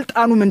ምንድነው?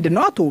 ስልጣኑ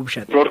ምንድነው? አቶ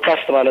ውብሸት፣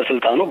 ብሮድካስት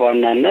ባለስልጣኑ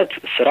በዋናነት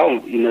ስራው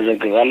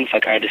ይመዘግባል፣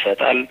 ፈቃድ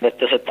ይሰጣል።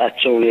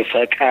 በተሰጣቸው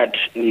የፈቃድ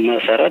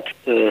መሰረት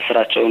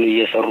ስራቸውን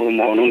እየሰሩ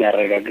መሆኑን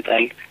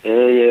ያረጋግጣል።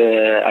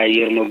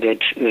 የአየር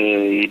ሞገድ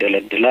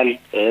ይደለድላል።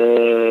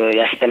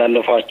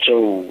 ያስተላለፏቸው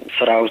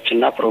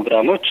ስራዎችና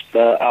ፕሮግራሞች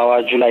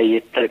በአዋጁ ላይ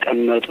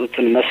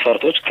የተቀመጡትን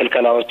መስፈርቶች፣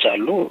 ክልከላዎች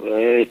አሉ፣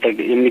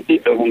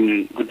 የሚደረጉም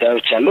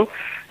ጉዳዮች አሉ።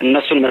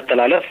 እነሱን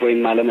መተላለፍ ወይም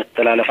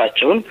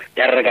አለመተላለፋቸውን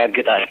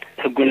ያረጋግጣል።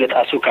 ህጉን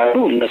የጣሱ ካሉ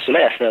እነሱ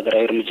ላይ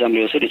አስተዳደራዊ እርምጃም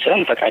ሊወስድ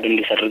ይችላል፣ ፈቃድን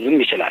ሊሰርዝም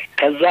ይችላል።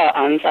 ከዛ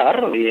አንጻር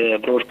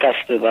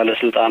የብሮድካስት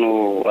ባለስልጣኑ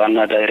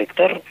ዋና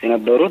ዳይሬክተር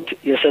የነበሩት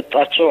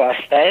የሰጧቸው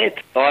አስተያየት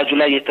በአዋጁ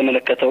ላይ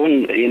የተመለከተውን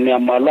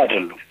የሚያሟሉ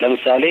አይደሉም።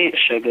 ለምሳሌ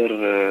ሸገር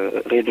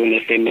ሬዲዮን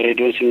ኤፍኤም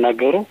ሬዲዮን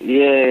ሲናገሩ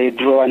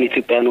የድሮዋን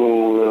ኢትዮጵያ ነው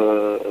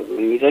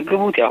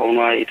የሚዘግቡት፣ የአሁኗ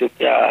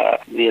ኢትዮጵያ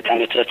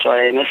የጣመቻቸው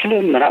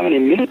አይመስልም ምናምን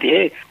የሚሉት ይሄ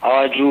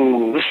አዋጁ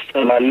ውስጥ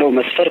ባለው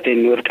መስፈርት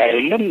የሚወድቅ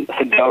አይደለም፣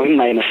 ህጋዊም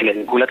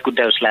አይመስለኝም። ሁለት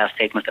ጉዳዮች ላይ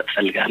አስተያየት መስጠት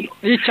ፈልጋለሁ።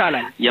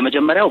 ይቻላል።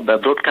 የመጀመሪያው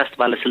በብሮድካስት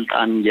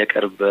ባለስልጣን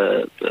የቅርብ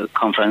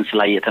ኮንፈረንስ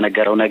ላይ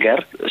የተነገረው ነገር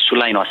እሱ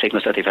ላይ ነው አስተያየት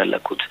መስጠት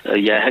የፈለኩት።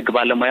 የህግ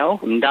ባለሙያው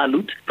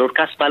እንዳሉት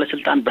ብሮድካስት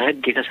ባለስልጣን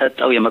በህግ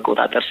የተሰጠው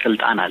የመቆጣጠር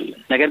ስልጣን አለ።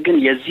 ነገር ግን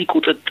የዚህ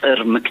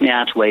ቁጥጥር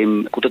ምክንያት ወይም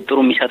ቁጥጥሩ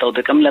የሚሰጠው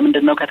ጥቅም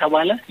ለምንድን ነው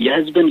ከተባለ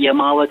የህዝብን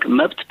የማወቅ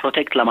መብት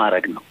ፕሮቴክት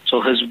ለማድረግ ነው።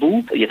 ህዝቡ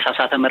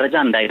የተሳሳተ መረጃ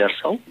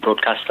እንዳይደርሰው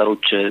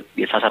ብሮድካስተሮች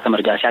የተሳሳተ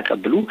መረጃ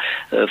ሲያቀብሉ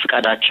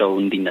ፍቃዳቸው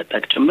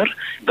እንዲነጠቅ ጭምር፣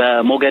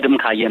 በሞገድም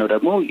ካየነው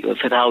ደግሞ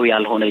ፍትሃዊ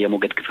ያልሆነ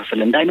የሞገድ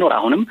ክፍፍል እንዳይኖር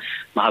አሁንም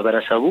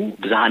ማህበረሰቡ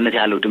ብዝሃነት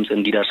ያለው ድምጽ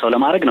እንዲደርሰው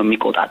ለማድረግ ነው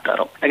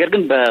የሚቆጣጠረው። ነገር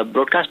ግን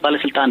በብሮድካስት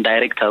ባለስልጣን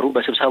ዳይሬክተሩ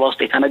በስብሰባ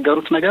ውስጥ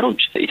የተነገሩት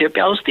ነገሮች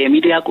ኢትዮጵያ ውስጥ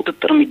የሚዲያ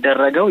ቁጥጥር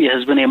የሚደረገው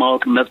የህዝብን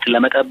የማወቅ መብት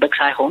ለመጠበቅ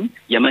ሳይሆን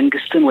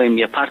የመንግስትን ወይም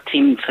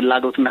የፓርቲን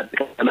ፍላጎትና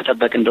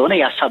ለመጠበቅ እንደሆነ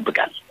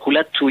ያሳብቃል።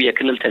 ሁለቱ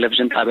የክልል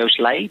ቴሌቪዥን ጣቢያዎች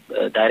ላይ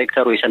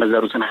ዳይሬክተሩ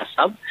የሰነዘሩትን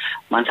ሐሳብ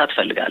ማንሳት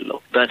ፈልጋለሁ።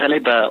 በተለይ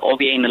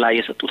በኦቢኤን ላይ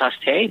የሰጡት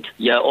አስተያየት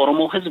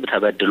የኦሮሞ ህዝብ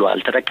ተበድሏል፣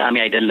 ተጠቃሚ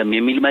አይደለም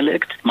የሚል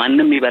መልእክት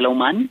ማንንም ይበለው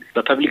ማን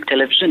በፐብሊክ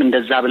ቴሌቪዥን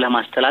እንደዛ ብለህ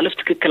ማስተላለፍ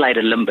ትክክል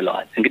አይደለም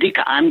ብለዋል። እንግዲህ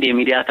ከአንድ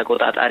የሚዲያ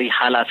ተቆጣጣሪ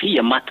ኃላፊ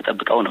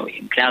የማትጠብቀው ነው ይሄ።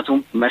 ምክንያቱም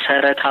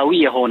መሰረታዊ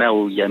የሆነው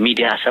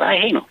የሚዲያ ስራ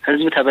ይሄ ነው።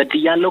 ህዝብ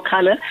ተበድያለሁ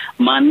ካለ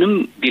ማንም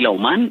ቢለው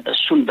ማን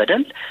እሱን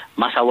በደል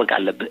ማሳወቅ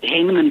አለበት።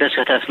 ይሄንን እንደ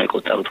ስህተት ነው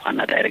የቆጠሩት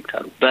ዋና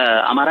ዳይሬክተሩ።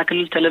 በአማራ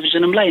ክልል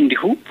ቴሌቪዥንም ላይ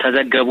እንዲሁ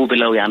ተዘገቡ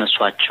ብለው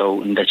ያነሷቸው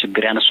እንደ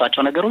ችግር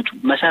ያነሷቸው ነገሮች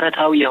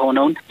መሰረታዊ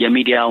የሆነውን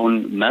የሚዲያውን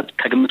መብት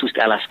ከግምት ውስጥ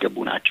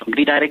ያላስገቡ ናቸው።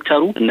 እንግዲህ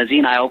ዳይሬክተሩ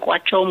እነዚህን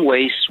አያውቋቸውም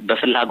ወይስ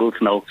በፍላጎት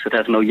ነው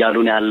ስህተት ነው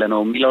እያሉን ያለ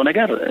ነው የሚለው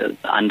ነገር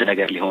አንድ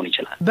ነገር ሊሆን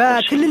ይችላል።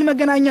 በክልል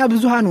መገናኛ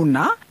ብዙሃኑና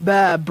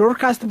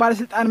በብሮድካስት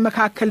ባለስልጣን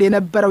መካከል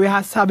የነበረው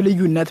የሐሳብ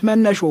ልዩነት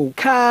መነሾ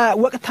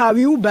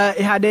ከወቅታዊው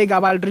በኢህአዴግ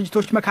አባል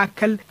ድርጅቶች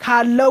መካከል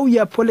ካለው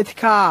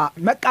የፖለቲካ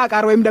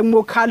መቃቃር ወይም ደግሞ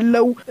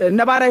ካለው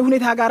ነባራዊ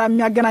ሁኔታ ጋር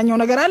የሚያገናኘው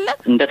ነገር አለ።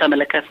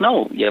 እንደተመለከትነው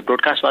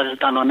የብሮድካስት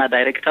ባለስልጣን ዋና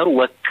ዳይሬክተሩ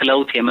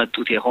ወክለውት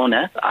የመጡት የሆነ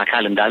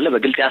አካል እንዳለ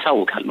በግልጽ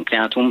ያሳውቃል።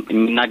 ምክንያቱም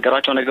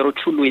የሚናገሯቸው ነገሮች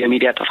ሁሉ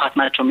የሚዲያ ጥፋት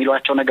ናቸው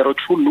የሚሏቸው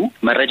ነገሮች ሁሉ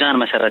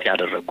መረጃን መሰረት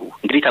ያደረጉ።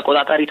 እንግዲህ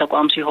ተቆጣጣሪ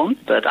ተቋም ሲሆን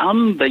በጣም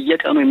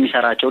በየቀኑ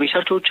የሚሰራቸው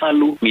ሪሰርቾች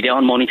አሉ፣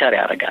 ሚዲያውን ሞኒተር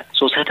ያደርጋል።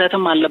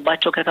 ስህተትም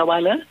አለባቸው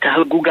ከተባለ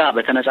ከህጉ ጋር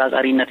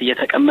በተነጻጻሪነት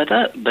እየተቀመጠ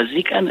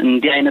በዚህ ቀን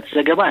እንዲህ አይነት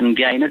ዘገባ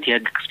እንዲህ አይነት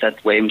የህግ ክፍተት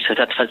ወይም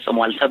ስህተት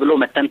ፈጽሟል ተብሎ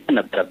መተንተን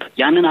ነበረበት።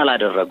 ያንን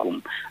አላደረጉም።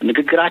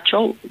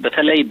 ንግግራቸው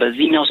በተለይ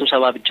በዚህኛው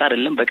ስብሰባ ብቻ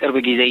አይደለም፣ በቅርብ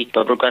ጊዜ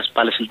በብሮድካስት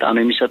ባለስልጣኑ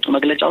የሚሰጡ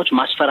መግለጫዎች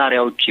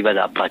ማስፈራሪያዎች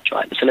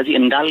ይበዛባቸዋል። ስለዚህ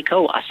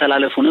እንዳልከው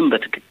አስተላለፉንም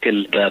በትክክል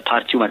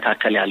በፓርቲው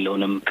መካከል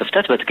ያለውንም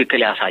ክፍተት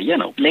በትክክል ያሳየ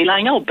ነው።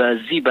 ሌላኛው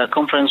በዚህ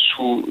በኮንፈረንሱ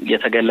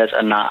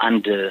የተገለጸና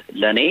አንድ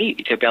ለኔ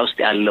ኢትዮጵያ ውስጥ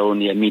ያለውን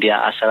የሚዲያ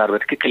አሰራር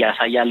በትክክል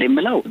ያሳያል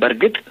የምለው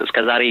በእርግጥ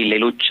እስከዛሬ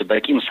ሌሎች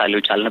በቂ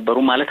ምሳሌዎች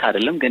አልነበሩም ማለት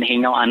አይደለም፣ ግን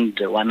ይሄኛው አንድ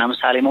ዋና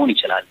ምሳሌ መሆን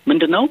ይችላል።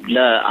 ምንድነው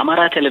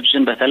ለአማራ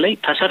ቴሌቪዥን በተለይ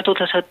ተሰርቶ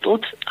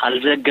ተሰጥቶት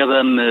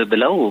አልዘገበም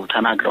ብለው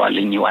ተናግረዋል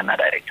እኚህ ዋና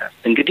ዳይሬክተር።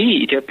 እንግዲህ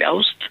ኢትዮጵያ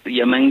ውስጥ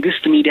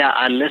የመንግስት ሚዲያ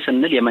አለ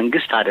ስንል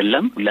የመንግስት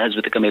አይደለም ለህዝብ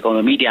ጥቅም የቆመ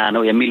ሚዲያ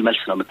ነው የሚል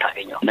መልስ ነው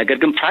የምታገኘው። ነገር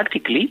ግን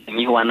ፕራክቲካሊ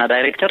እኚህ ዋና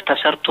ዳይሬክተር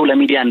ተሰርቶ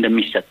ለሚዲያ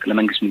እንደሚሰጥ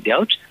ለመንግስት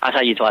ሚዲያዎች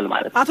አሳይተዋል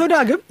ማለት ነው። አቶ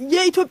ዳግም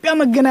የኢትዮጵያ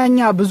መገናኛ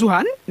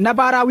ብዙሃን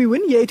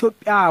ነባራዊውን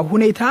የኢትዮጵያ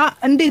ሁኔታ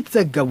እንዴት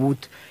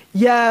ዘገቡት?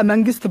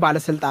 የመንግስት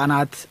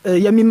ባለስልጣናት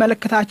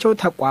የሚመለከታቸው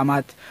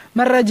ተቋማት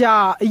መረጃ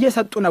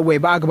እየሰጡ ነው ወይ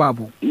በአግባቡ?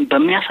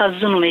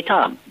 በሚያሳዝን ሁኔታ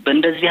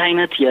በእንደዚህ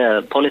አይነት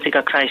የፖለቲካ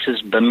ክራይሲስ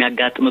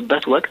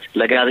በሚያጋጥምበት ወቅት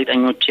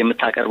ለጋዜጠኞች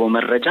የምታቀርበው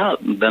መረጃ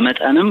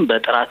በመጠንም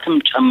በጥራትም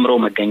ጨምሮ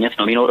መገኘት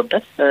ነው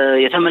የሚኖርበት።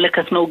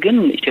 የተመለከትነው ግን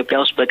ኢትዮጵያ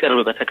ውስጥ በቅርብ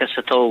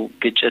በተከሰተው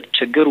ግጭት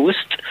ችግር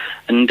ውስጥ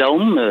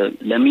እንደውም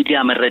ለሚዲያ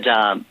መረጃ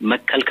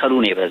መከልከሉ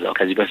ነው የበዛው።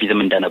 ከዚህ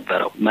በፊትም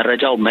እንደነበረው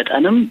መረጃው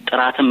መጠንም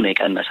ጥራትም ነው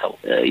የቀነሰው።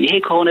 ይሄ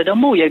ከሆነ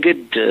ደግሞ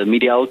የግድ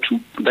ሚዲያዎቹ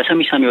በሰሚ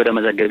ወደ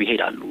መዘገብ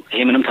ይሄዳሉ።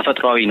 ይሄ ምንም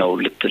ተፈጥሯዊ ነው፣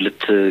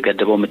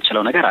 ልትገድበው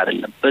የምትችለው ነገር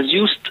አይደለም። በዚህ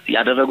ውስጥ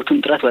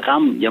ያደረጉትን ጥረት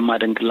በጣም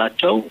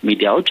የማደንቅላቸው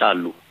ሚዲያዎች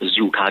አሉ።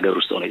 እዚሁ ከሀገር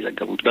ውስጥ ነው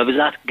የዘገቡት።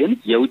 በብዛት ግን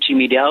የውጭ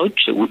ሚዲያዎች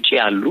ውጪ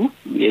ያሉ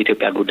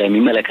የኢትዮጵያ ጉዳይ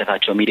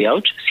የሚመለከታቸው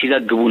ሚዲያዎች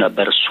ሲዘግቡ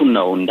ነበር። እሱን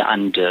ነው እንደ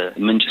አንድ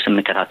ምንጭ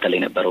ስንከታተል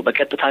የነበረው።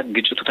 በቀጥታ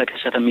ግጭቱ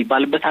ተከሰተ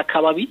የሚባልበት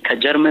አካባቢ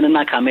ከጀርመንና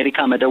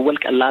ከአሜሪካ መደወል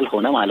ቀላል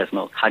ሆነ ማለት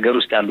ነው፣ ሀገር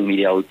ውስጥ ያሉ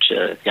ሚዲያዎች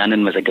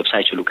ያንን መዘገብ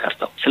ሳይችሉ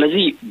ቀርተው።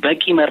 ስለዚህ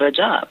በቂ መረጃ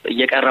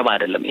እየቀረበ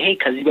አይደለም። ይሄ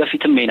ከዚህ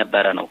በፊትም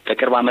የነበረ ነው።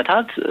 በቅርብ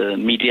ዓመታት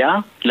ሚዲያ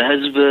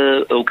ለህዝብ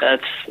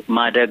እውቀት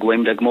ማደግ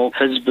ወይም ደግሞ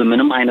ህዝብ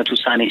ምንም አይነት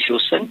ውሳኔ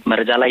ሲወስን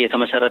መረጃ ላይ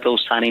የተመሰረተ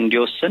ውሳኔ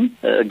እንዲወስን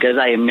እገዛ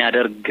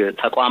የሚያደርግ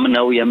ተቋም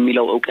ነው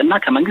የሚለው እውቅና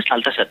ከመንግስት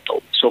አልተሰጠው።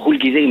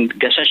 ሁልጊዜ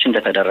ገሸሽ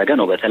እንደተደረገ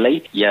ነው፣ በተለይ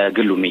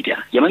የግሉ ሚዲያ።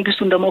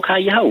 የመንግስቱን ደግሞ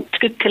ካየኸው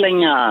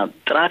ትክክለኛ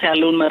ጥራት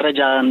ያለውን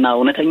መረጃና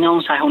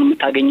እውነተኛውን ሳይሆን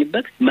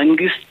የምታገኝበት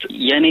መንግስት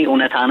የኔ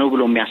እውነታ ነው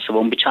ብሎ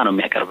የሚያስበውን ብቻ ነው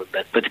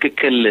የሚያቀርብበት።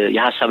 በትክክል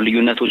የሀሳብ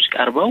ልዩነቶች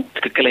ቀርበው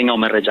ትክክለኛው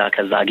መረጃ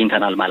ከዛ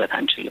አግኝተናል ማለት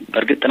አንችልም።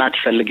 በእርግጥ ጥናት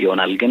ይፈልግ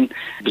ይሆናል፣ ግን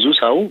ብዙ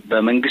ሰው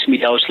በመንግስት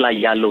ሚዲያዎች ላይ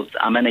ያለው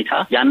አመኔታ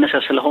ያነሰ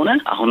ስለሆነ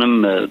አሁንም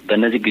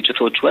በእነዚህ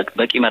ግጭቶች ወቅት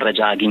በቂ መረጃ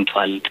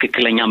አግኝቷል፣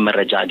 ትክክለኛ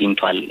መረጃ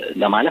አግኝቷል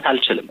ለማለት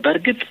አልችልም።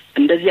 በእርግጥ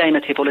እንደዚህ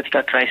አይነት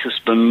የፖለቲካ ክራይሲስ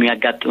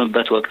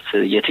በሚያጋጥምበት ወቅት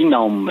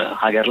የትኛውም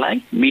ሀገር ላይ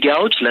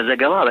ሚዲያዎች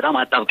ለዘገባ በጣም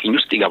አጣብቂኝ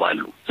ውስጥ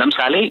ይገባሉ።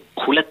 ለምሳሌ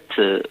ሁለት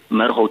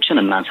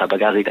መርሆችን እናንሳ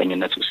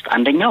በጋዜጠኝነት ውስጥ።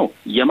 አንደኛው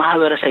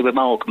የማህበረሰብ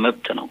የማወቅ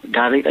መብት ነው።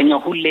 ጋዜጠኛው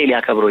ሁሌ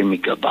ሊያከብረው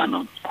የሚገባ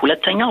ነው።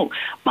 ሁለተኛው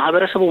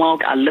ማህበረሰቡ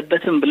ማወቅ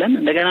አለበትም ብለን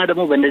እንደገና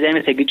ደግሞ በእንደዚህ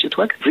አይነት የግጭት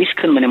ወቅት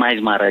ሪስክን ሚኒማይዝ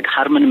ማድረግ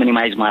ሃርምን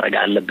ሚኒማይዝ ማድረግ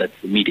አለበት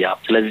ሚዲያ።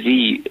 ስለዚህ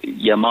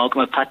የማወቅ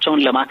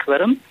መብታቸውን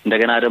ለማክበርም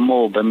እንደገና ደግሞ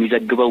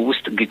በሚዘግበው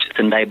ውስጥ ግጭት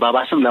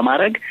እንዳይባባስም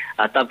ለማድረግ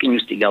አጣብቂኝ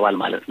ውስጥ ይገባል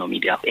ማለት ነው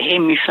ሚዲያ። ይሄ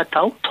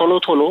የሚፈታው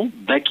ቶሎ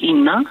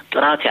በቂና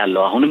ጥራት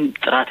ያለው አሁንም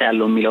ጥራት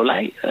ያለው የሚለው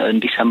ላይ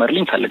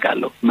እንዲሰመርልኝ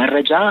ፈልጋለሁ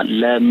መረጃ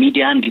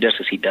ለሚዲያ እንዲደርስ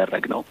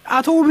ሲደረግ ነው።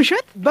 አቶ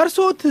ውብሸት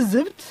በእርስዎ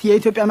ትዝብት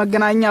የኢትዮጵያ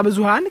መገናኛ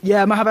ብዙሃን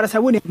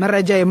የማህበረሰቡን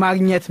መረጃ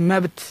የማግኘት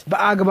መብት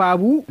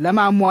በአግባቡ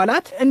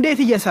ለማሟላት እንዴት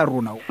እየሰሩ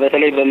ነው?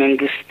 በተለይ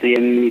በመንግስት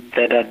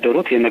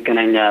የሚተዳደሩት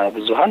የመገናኛ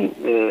ብዙሃን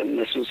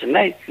እነሱን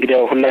ስናይ እንግዲህ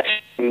ሁላችን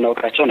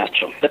የምናውቃቸው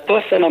ናቸው።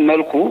 በተወሰነ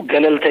መልኩ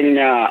ገለልተኛ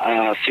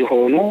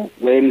ሲሆኑ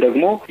ወይም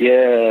ደግሞ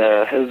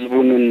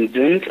የህዝቡን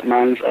ድምጽ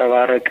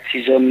ማንጸባረቅ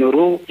ሲጀምሩ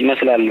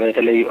ይመስላል።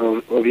 በተለይ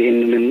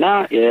ኦቢኤንንና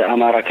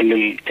የአማራ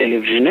ክልል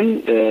ቴሌቪዥንን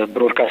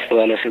ብሮድካስት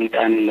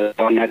ባለስልጣን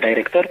ዋና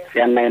ዳይሬክተር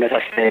ያን አይነት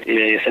አስተያየት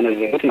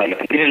የሰነዘሩት ማለት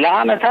ነው። እንግዲህ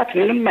ለአመታት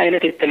ምንም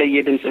አይነት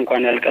የተለየ ድምጽ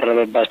እንኳን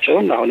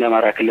ያልቀረበባቸውን አሁን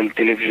የአማራ ክልል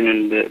ቴሌቪዥንን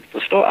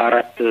ወስዶ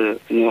 4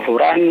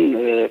 ምሁራን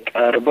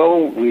ቀርበው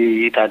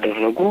ውይይት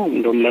አደረጉ።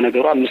 እንደውም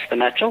ለነገሩ 5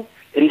 ናቸው።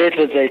 እንዴት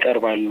በዛ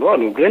ይቀርባሉ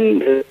አሉ። ግን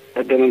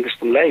ህገ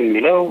መንግስቱም ላይ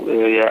የሚለው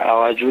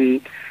የአዋጁን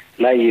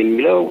ላይ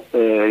የሚለው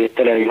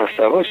የተለያዩ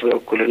ሀሳቦች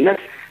በእኩልነት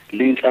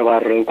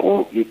ሊንጸባረቁ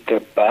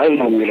ይገባል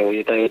ነው የሚለው።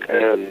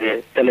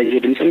 የተለየ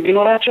ድምጽ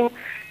ቢኖራቸው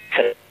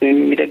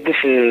የሚደግፍ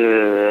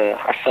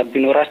ሀሳብ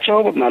ቢኖራቸው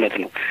ማለት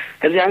ነው።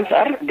 ከዚህ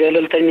አንጻር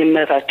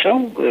ገለልተኝነታቸው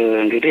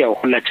እንግዲህ ያው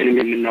ሁላችንም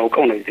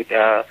የምናውቀው ነው።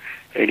 ኢትዮጵያ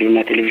ሬዲዮና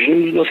ቴሌቪዥን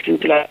ልንወስድ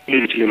እንችላለን፣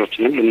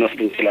 ሌሎችንም ልንወስድ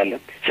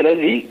እንችላለን።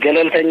 ስለዚህ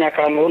ገለልተኛ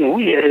ካልሆኑ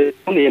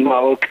የህዝቡን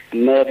የማወቅ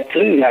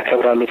መብትን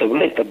ያከብራሉ ተብሎ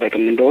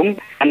አይጠበቅም። እንደውም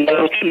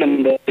አንዳንዶቹን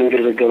ለምን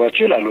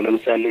ዘገባችሁ ይላሉ።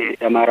 ለምሳሌ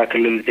የአማራ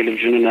ክልል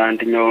ቴሌቪዥንን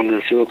አንደኛውን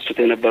ሲወቅሱት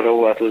የነበረው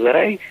አቶ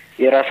ዘራይ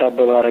የራስ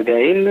አበበ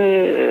አረጋይን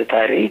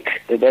ታሪክ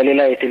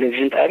በሌላ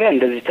የቴሌቪዥን ጣቢያ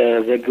እንደዚህ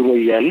ተዘግቦ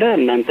እያለ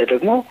እናንተ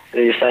ደግሞ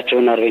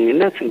የእሳቸውን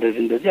አርበኝነት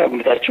እንደዚህ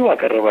አጉልታችሁ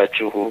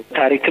አቀረባችሁ።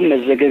 ታሪክም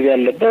መዘገብ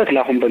ያለበት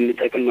ለአሁን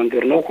በሚጠቅም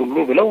መንገድ ነው ሁሉ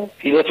ብለው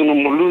ይዘቱንም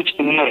ሁሉ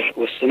ጭምር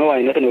ወስነው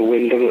አይነት ነው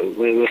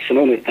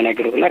ወስነው ነው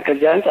የተናገሩት። እና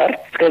ከዚህ አንጻር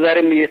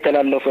እስከዛሬም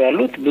እየተላለፉ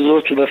ያሉት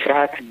ብዙዎቹ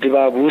በፍርሃት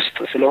ድባብ ውስጥ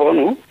ስለሆኑ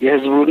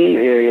የህዝቡን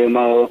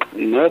የማወቅ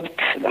መብት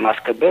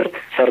ለማስከበር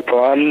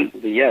ሰርተዋል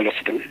ብዬ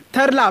አልወስድም።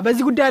 ተድላ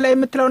በዚህ ጉዳይ ላይ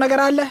የምትለው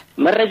ነገር አለ?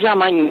 መረጃ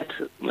ማግኘት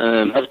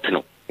መብት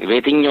ነው።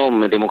 በየትኛውም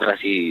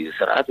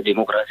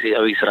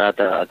ዴሞክራሲያዊ ስርዓት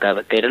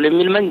አካሄዳለሁ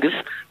የሚል መንግስት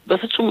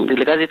በፍጹም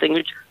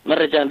ለጋዜጠኞች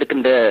መረጃ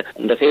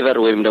እንደ ፌቨር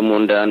ወይም ደግሞ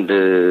እንደ አንድ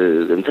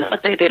እንትን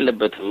መታየት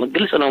የለበትም።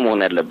 ግልጽ ነው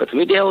መሆን ያለበት።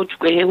 ሚዲያዎች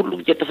እኮ ይሄ ሁሉ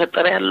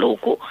እየተፈጠረ ያለው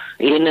እኮ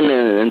ይሄንን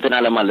እንትን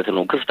አለማለት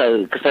ነው፣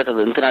 ክፍተት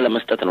እንትን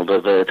አለመስጠት ነው።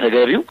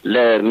 በተገቢው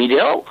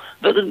ለሚዲያው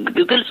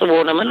ግልጽ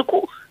በሆነ መልኩ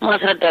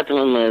ማስረዳት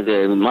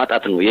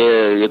ማጣት ነው።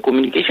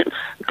 የኮሙኒኬሽን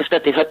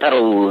ክፍተት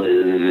የፈጠረው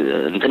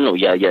እንትን ነው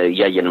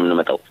እያየን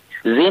የምንመጣው።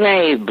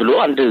 ዜናዬ ብሎ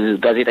አንድ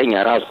ጋዜጠኛ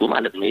ራሱ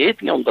ማለት ነው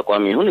የትኛውም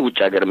ተቋም ይሁን ውጭ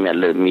ሀገርም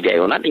ያለ ሚዲያ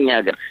ይሆናል እኛ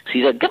ሀገር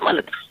ሲዘገብ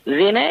ማለት ነው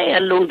ዜናዬ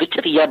ያለውን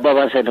ግጭት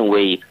እያባባሰ ነው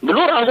ወይ ብሎ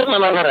ራሱን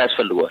መመርመር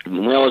ያስፈልገዋል።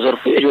 ሙያው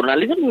ዘርፉ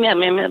የጆርናሊዝም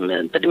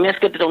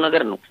የሚያስገድደው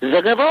ነገር ነው።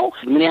 ዘገባው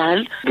ምን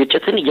ያህል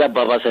ግጭትን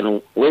እያባባሰ ነው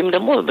ወይም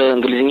ደግሞ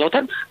በእንግሊዝኛው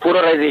ተን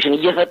ፖላራይዜሽን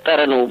እየፈጠረ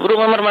ነው ብሎ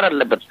መመርመር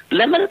አለበት።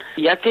 ለምን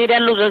ያካሄድ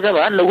ያለው ዘገባ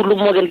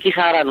ለሁሉም ወገን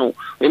ኪሳራ ነው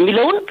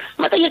የሚለውን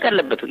መጠየቅ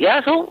አለበት። ያ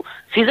ሰው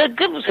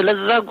ሲዘግብ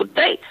ስለዛ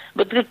ጉዳይ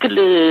በትክክል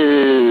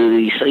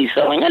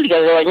ይሰማኛል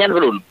ይገባኛል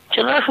ብሎ ነው።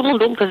 ጭራሹም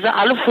እንደውም ከዛ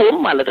አልፎም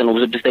ማለት ነው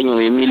 6ኛው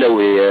የሚለው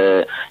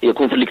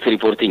የኮንፍሊክት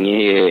ሪፖርቲንግ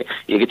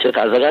የግጭት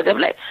አዘጋገብ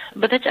ላይ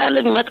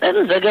በተቻለ መጠን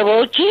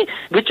ዘገባዎች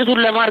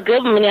ግጭቱን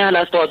ለማርገብ ምን ያህል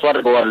አስተዋጽኦ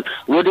አድርገዋል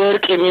ወደ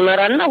እርቅ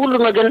የሚመራና ሁሉ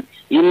ነገር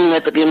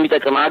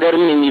የሚጠቅም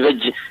ሀገርም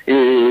የሚበጅ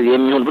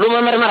የሚሆን ብሎ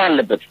መመርመር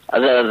አለበት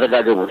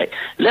አዘጋገቡ ላይ።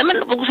 ለምን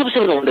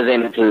ውስብስብ ነው እንደዚህ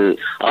አይነት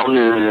አሁን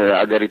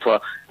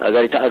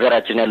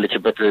ሀገራችን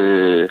ያለችበት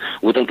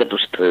ውጥንቅጥ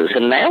ውስጥ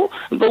ስናየው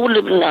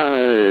በውልብና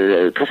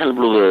ከሰል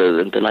ብሎ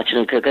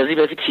እንትናችንን ከዚህ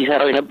በፊት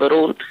ሲሰራው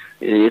የነበረውን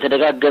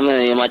የተደጋገመ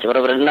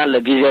የማጭበረብርና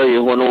ለጊዜያዊ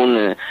የሆነውን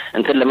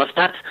እንትን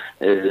ለመፍታት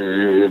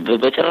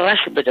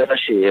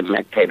በጭራሽ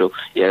የሚያካሄደው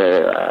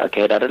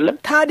ያካሄድ አይደለም።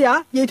 ታዲያ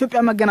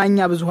የኢትዮጵያ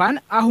መገናኛ ብዙሃን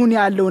አሁን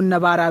ያለውን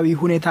ነባራዊ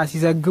ሁኔታ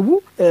ሲዘግቡ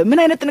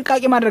ምን አይነት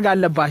ጥንቃቄ ማድረግ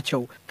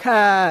አለባቸው?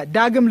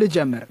 ከዳግም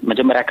ልጀምር።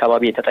 መጀመሪያ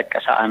አካባቢ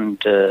የተጠቀሰ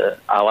አንድ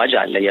አዋጅ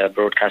አለ፣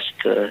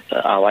 የብሮድካስት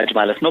አዋጅ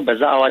ማለት ነው።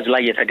 በዛ አዋጅ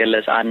ላይ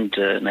የተገለጸ አንድ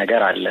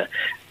ነገር አለ።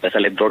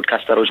 በተለይ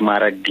ብሮድካስተሮች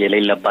ማድረግ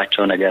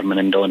የሌለባቸው ነገር ምን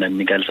እንደሆነ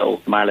የሚገልጸው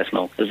ማለት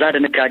ነው። እዛ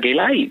ድንጋጌ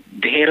ላይ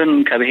ብሔርን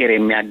ከብሔር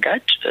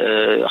የሚያጋጭ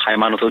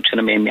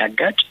ሃይማኖቶችንም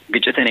የሚያጋጭ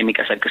ግጭትን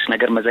የሚቀሰቅስ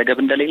ነገር መዘገብ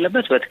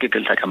እንደሌለበት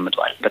በትክክል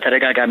ተቀምጧል።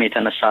 በተደጋጋሚ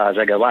የተነሳ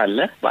ዘገባ አለ፣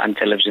 በአንድ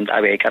ቴሌቪዥን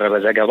ጣቢያ የቀረበ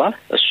ዘገባ።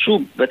 እሱ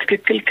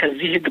በትክክል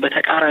ከዚህ ህግ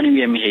በተቃራኒው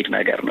የሚሄድ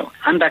ነገር ነው።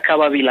 አንድ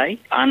አካባቢ ላይ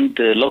አንድ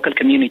ሎካል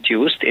ኮሚዩኒቲ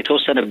ውስጥ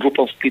የተወሰነ ግሩፕ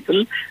ኦፍ ፒፕል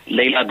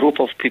ሌላ ግሩፕ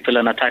ኦፍ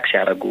ፒፕልን አታክ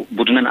ሲያደርጉ፣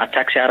 ቡድንን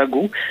አታክ ሲያደርጉ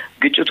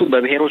ግጭቱ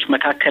በብሔሮች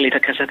መካከል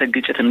የተከሰተ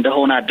ግጭት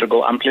እንደሆነ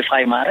አድርገው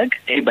አምፕሊፋይ ማድረግ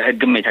ይሄ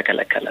በህግም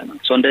የተከለከለ ነው።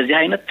 እንደዚህ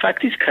አይነት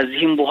ፕራክቲስ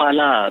ከዚህም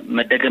በኋላ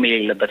መደገም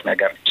የሌለበት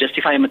ነገር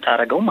ጀስቲፋይ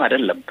የምታደርገውም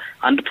አይደለም።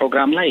 አንድ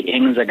ፕሮግራም ላይ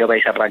ይሄንን ዘገባ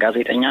የሰራ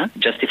ጋዜጠኛ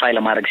ጀስቲፋይ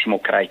ለማድረግ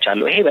ሲሞክር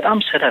አይቻለሁ። ይሄ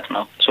በጣም ስህተት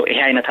ነው። ይሄ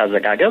አይነት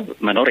አዘጋገብ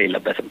መኖር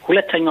የለበትም።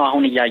 ሁለተኛው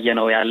አሁን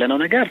እያየነው ያለነው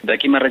ነገር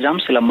በቂ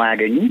መረጃም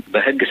ስለማያገኙ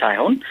በህግ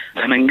ሳይሆን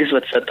በመንግስት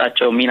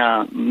በተሰጣቸው ሚና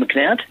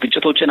ምክንያት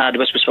ግጭቶችን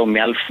አድበስብሰው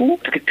የሚያልፉ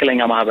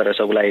ትክክለኛ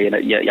ማህበረሰቡ ላይ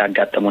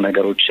ያጋጠሙ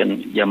ነገሮችን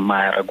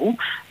የማያረጉ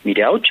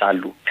ሚዲያዎች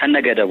አሉ።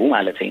 ከነገደቡ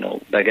ማለት ነው።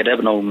 በገደብ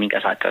ነው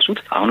የሚንቀሳቀሱት።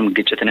 አሁንም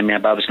ግጭትን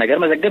የሚያባብስ ነገር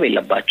መዘገብ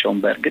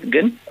የለባቸውም። በእርግጥ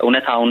ግን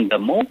እውነታውን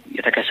ደግሞ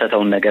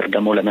የተከሰተውን ነገር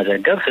ደግሞ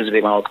ለመዘገብ ህዝብ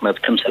የማወቅ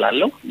መብትም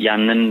ስላለው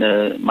ያንን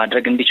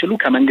ማድረግ እንዲችሉ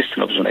ከመንግስት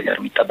ነው ብዙ ነገር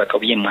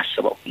የሚጠበቀው ብዬ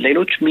የማስበው።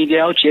 ሌሎች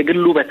ሚዲያዎች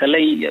የግሉ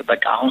በተለይ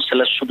በቃ አሁን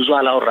ስለሱ ብዙ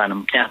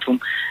አላወራንም። ምክንያቱም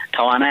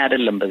ተዋናይ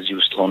አይደለም በዚህ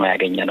ውስጥ ሆኖ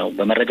ያገኘነው።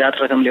 በመረጃ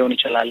እጥረትም ሊሆን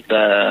ይችላል።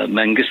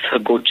 በመንግስት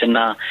ህጎችና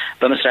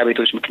በመስሪያ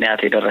ቤቶች ምክንያት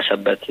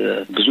የደረሰበት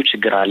ብዙ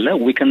ችግር አለ።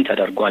 ዊክን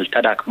ተደርጓል፣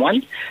 ተዳክሟል።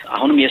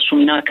 አሁንም የሱ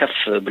ሚና ከፍ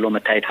ብሎ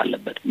መታየት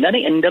አለበት። ለኔ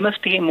እንደ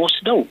መፍትሄ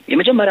ወስደው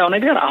የመጀመሪያው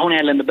ነገር አሁን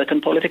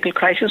ያለንበትን ፖለቲካል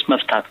ክራይሲስ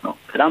መፍታት ነው።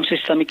 በጣም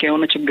ሲስተሚክ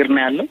የሆነ ችግር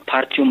ነው ያለው።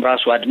 ፓርቲውም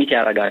ራሱ አድሚት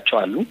ያደርጋቸው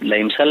አሉ።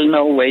 ለይምሰል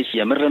ነው ወይስ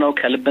የምር ነው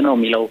ከልብ ነው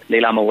የሚለው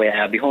ሌላ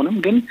መወያያ ቢሆንም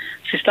ግን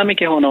ሲስተሚክ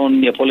የሆነውን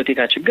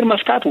የፖለቲካ ችግር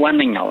መፍታት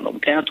ዋነኛው ነው።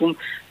 ምክንያቱም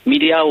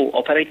ሚዲያው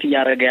ኦፐሬት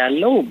እያደረገ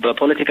ያለው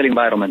በፖለቲካል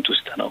ኢንቫይሮንመንት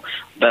ውስጥ ነው።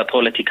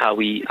 በፖለቲካው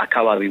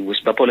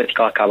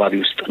አካባቢ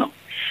ውስጥ ነው።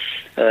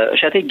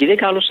 እሸቴ ጊዜ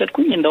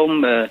ካልወሰድኩኝ እንደውም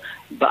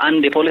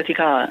በአንድ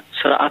የፖለቲካ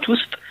ስርዓት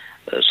ውስጥ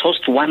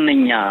 3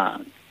 ዋነኛ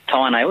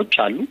ተዋናዮች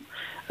አሉ።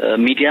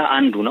 ሚዲያ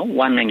አንዱ ነው፣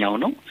 ዋነኛው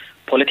ነው።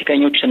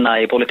 ፖለቲከኞችና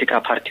የፖለቲካ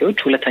ፓርቲዎች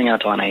ሁለተኛ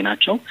ተዋናይ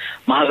ናቸው።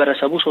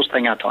 ማህበረሰቡ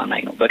ሶስተኛ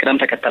ተዋናይ ነው።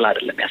 በቅደም ተከተል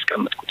አይደለም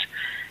ያስቀመጥኩት።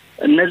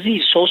 እነዚህ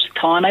 3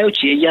 ተዋናዮች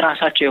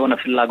የየራሳቸው የሆነ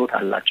ፍላጎት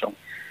አላቸው።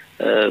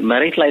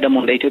 መሬት ላይ ደግሞ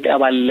እንደ ኢትዮጵያ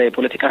ባለ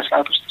የፖለቲካ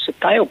ስርዓት ውስጥ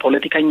ስታየው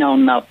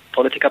ፖለቲከኛውና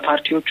ፖለቲካ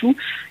ፓርቲዎቹ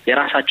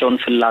የራሳቸውን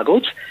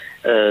ፍላጎት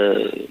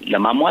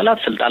ለማሟላት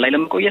ስልጣን ላይ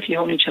ለመቆየት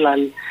ሊሆን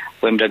ይችላል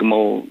ወይም ደግሞ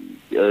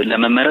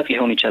ለመመረጥ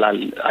ሊሆን ይችላል።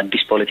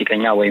 አዲስ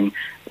ፖለቲከኛ ወይም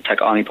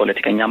ተቃዋሚ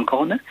ፖለቲከኛም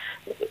ከሆነ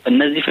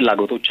እነዚህ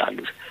ፍላጎቶች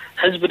አሉት።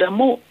 ህዝብ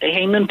ደግሞ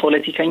ይሄንን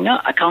ፖለቲከኛ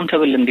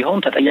አካውንተብል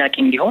እንዲሆን ተጠያቂ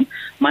እንዲሆን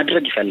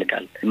ማድረግ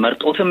ይፈልጋል።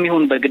 መርጦትም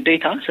ይሁን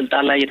በግዴታ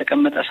ስልጣን ላይ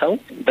የተቀመጠ ሰው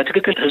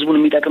በትክክል ህዝቡን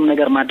የሚጠቅም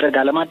ነገር ማድረግ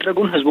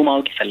አለማድረጉን ህዝቡ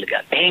ማወቅ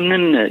ይፈልጋል።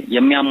 ይሄንን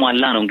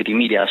የሚያሟላ ነው እንግዲህ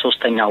ሚዲያ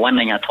ሶስተኛ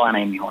ዋነኛ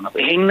ተዋናይ የሚሆነው።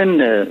 ይሄንን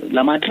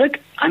ለማድረግ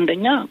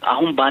አንደኛ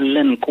አሁን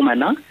ባለን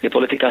ቁመና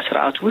የፖለቲካ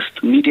ስርዓት ውስጥ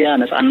ሚዲያ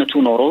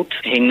ነጻነቱ ኖሮት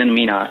ይሄንን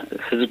ሚና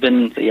ህዝብን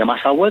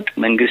የማሳወቅ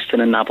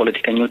መንግስትንና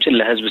ፖለቲከኞችን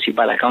ለህዝብ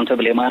ሲባል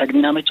አካውንተብል የማድረግ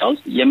ሚና መጫወት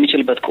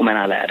የሚችልበት ቁመና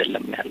ላይ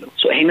አይደለም ያለው።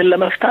 ይሄንን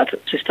ለመፍታት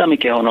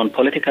ሲስተሚክ የሆነውን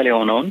ፖለቲካል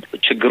የሆነውን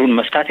ችግሩን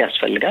መፍታት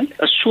ያስፈልጋል።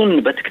 እሱን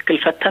በትክክል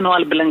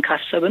ፈተነዋል ብለን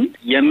ካሰብን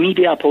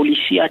የሚዲያ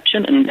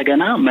ፖሊሲያችን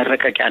እንደገና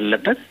መረቀቅ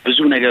ያለበት፣ ብዙ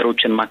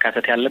ነገሮችን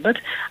ማካተት ያለበት፣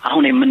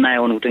 አሁን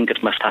የምናየውን ውጥንቅጥ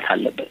መፍታት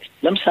አለበት።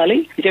 ለምሳሌ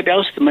ኢትዮጵያ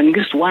ውስጥ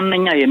መንግስት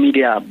ዋነኛ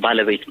የሚዲያ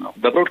ባለቤት ነው።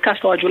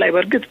 በብሮድካስት አዋጁ ላይ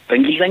በእርግጥ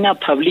በእንግሊዝኛ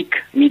ፐብሊክ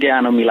ሚዲያ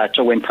ነው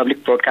የሚላቸው ወይም ፐብሊክ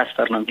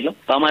ብሮድካስተር ነው የሚለው።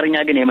 በአማርኛ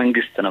ግን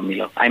የመንግስት ነው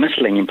የሚለው።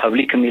 አይመስለኝም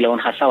ፐብሊክ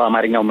የሚለውን ሀሳብ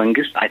አማርኛው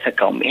መንግስት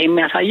አይተካውም። ይሄ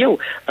የሚያሳየው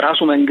ራሱ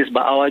መንግስት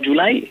በአዋጁ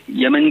ላይ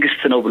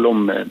የመንግስት ነው ብሎም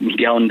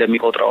ሚዲያው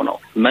እንደሚቆጥረው ነው።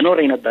 መኖር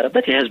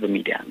የነበረበት የህዝብ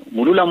ሚዲያ ነው።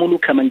 ሙሉ ለሙሉ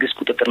ከመንግስት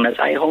ቁጥጥር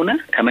ነጻ የሆነ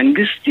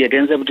ከመንግስት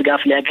የገንዘብ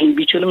ድጋፍ ሊያገኝ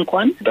ቢችል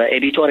እንኳን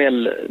በኤዲቶሪያል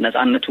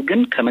ነጻነቱ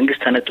ግን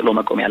ከመንግስት ተነጥሎ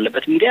መቆም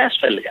ያለበት ሚዲያ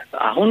ያስፈልጋል።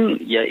 አሁን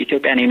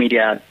የኢትዮጵያን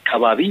የሚዲያ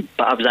አካባቢ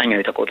በአብዛኛው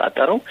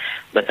የተቆጣጠረው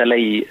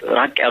በተለይ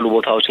ራቅ ያሉ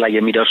ቦታዎች ላይ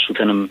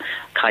የሚደርሱትንም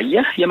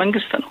ካየህ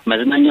የመንግስት ነው።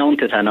 መዝናኛውን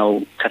ትተነው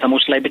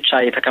ከተሞች ላይ ብቻ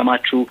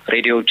የተከማቹ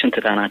ሬዲዮዎችን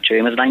ትተናቸው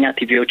የመዝናኛ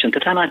ቲቪዎችን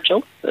ትተናቸው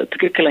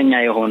ትክክለኛ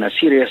የሆነ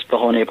ሲሪየስ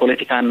በሆነ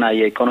የፖለቲካና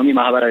የኢኮኖሚ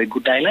ማህበራዊ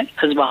ጉዳይ ላይ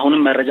ህዝብ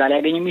አሁንም መረጃ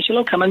ሊያገኝ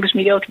የሚችለው ከመንግስት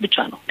ሚዲያዎች ብቻ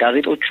ነው።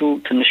 ጋዜጦቹ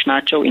ትንሽ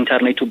ናቸው።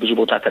 ኢንተርኔቱ ብዙ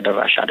ቦታ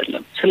ተደራሽ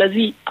አይደለም።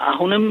 ስለዚህ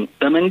አሁንም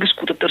በመንግስት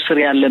ቁጥጥር ስር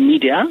ያለ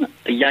ሚዲያ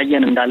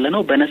እያየን እንዳለ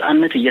ነው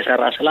በነጻነት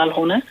እየሰራ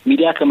ስላልሆነ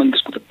ሚዲያ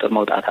ከመንግስት ቁጥጥር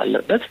መውጣት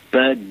አለበት።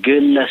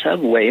 በግለሰብ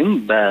ወይም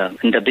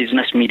እንደ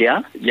ቢዝነስ ሚዲያ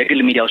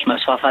የግል ሚዲያዎች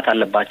መስፋፋት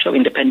አለባቸው።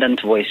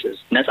 ኢንዲፔንደንት ቮይስስ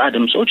ነጻ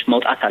ድምጾች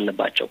መውጣት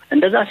አለባቸው።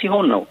 እንደዛ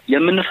ሲሆን ነው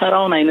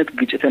የምንፈራውን አይነት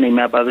ግጭትን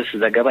የሚያባብስ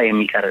ዘገባ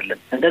የሚቀርልን።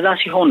 እንደዛ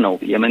ሲሆን ነው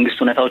የመንግስት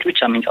ሁኔታዎች ብቻ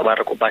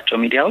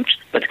የሚንጸባረቁባቸው ሚዲያዎች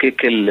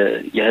በትክክል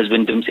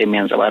የህዝብን ድምጽ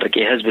የሚያንጸባርቅ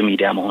የህዝብ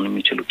ሚዲያ መሆን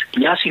የሚችሉት።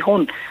 ያ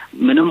ሲሆን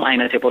ምንም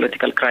አይነት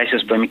የፖለቲካል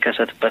ክራይሲስ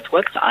በሚከሰትበት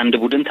ወቅት አንድ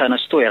ቡድን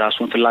ተነስቶ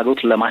የራሱን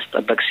ፍላጎት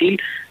ለማስጠበቅ ሲል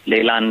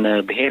ሌላን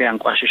ብሔር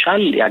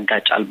ያንቋሽሻል፣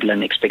 ያጋጫል ይሆናል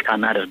ብለን ኤክስፔክት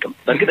አናደርግም።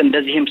 በርግጥ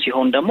እንደዚህም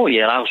ሲሆን ደግሞ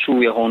የራሱ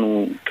የሆኑ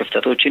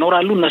ክፍተቶች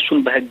ይኖራሉ። እነሱን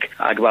በህግ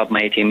አግባብ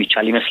ማየት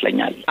የሚቻል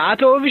ይመስለኛል።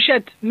 አቶ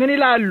ውብሸት ምን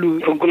ይላሉ?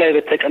 ህጉ ላይ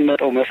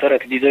በተቀመጠው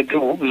መሰረት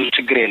ቢዘግቡ ብዙ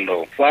ችግር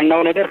የለውም።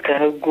 ዋናው ነገር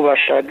ከህጉ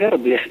ባሻገር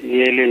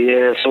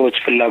የሰዎች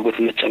ፍላጎት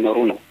መጨመሩ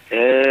ነው።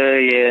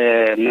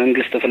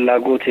 የመንግስት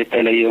ፍላጎት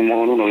የተለየ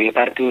መሆኑ ነው።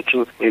 የፓርቲዎቹ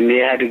ወይም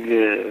የኢህአዴግ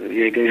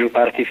የገዢው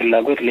ፓርቲ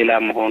ፍላጎት ሌላ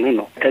መሆኑ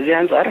ነው። ከዚህ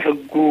አንጻር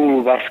ህጉ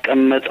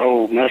ባስቀመጠው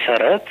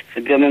መሰረት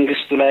ህገ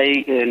መንግስቱ ላይ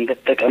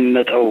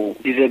እንደተቀመጠው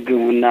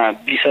ቢዘግቡና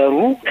ቢሰሩ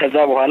ከዛ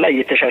በኋላ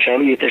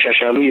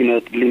እየተሻሻሉ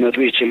ሊመጡ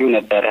ይችሉ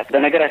ነበረ።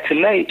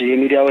 በነገራችን ላይ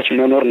የሚዲያዎች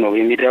መኖር ነው፣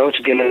 የሚዲያዎች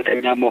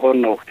ገለልተኛ መሆን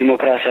ነው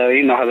ዲሞክራሲያዊ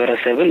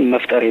ማህበረሰብን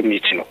መፍጠር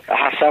የሚችለው።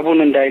 ሀሳቡን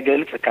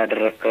እንዳይገልጽ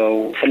ካደረከው፣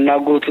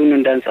 ፍላጎቱን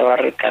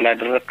እንዳንጸባርቅ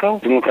ካላደረከው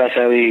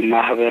ዲሞክራሲያዊ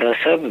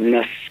ማህበረሰብ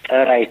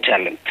መፍጠር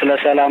አይቻልም። ስለ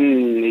ሰላም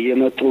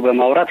እየመጡ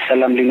በማውራት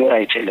ሰላም ሊኖር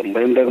አይችልም።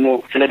 ወይም ደግሞ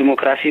ስለ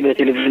ዲሞክራሲ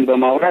በቴሌቪዥን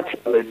በማውራት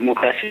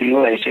ዲሞክራሲ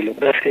ሊኖር አይችልም።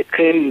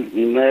 በትክክል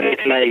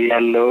መሬት ላይ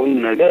ያለውን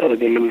ነገር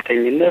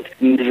በገለልተኝነት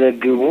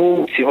እንዲዘግቡ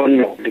ሲሆን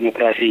ነው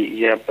ዲሞክራሲ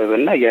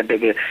እያበበና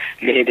እያደገ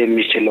ሊሄድ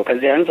የሚችለው።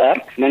 ከዚህ አንጻር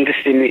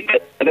መንግስት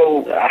የሚከተለው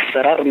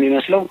አሰራር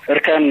የሚመስለው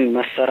እርከን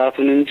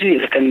መሰራቱን እንጂ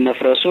እርከን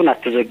መፍረሱን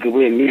አትዘግቡ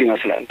የሚል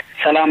ይመስላል።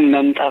 ሰላም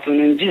መምጣቱን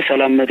እንጂ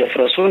ሰላም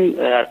መደፍረሱን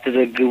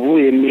አትዘግቡ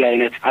የሚል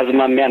አይነት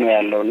አዝማሚያ ነው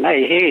ያለውና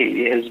ይሄ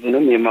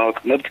የህዝብንም የማወቅ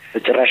መብት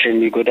ጭራሽ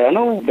የሚጎዳ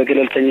ነው።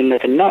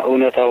 በገለልተኝነትና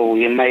እውነታው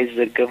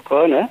የማይዘገብ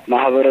ከሆነ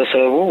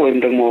ማህበረሰቡ ወይም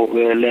ደግሞ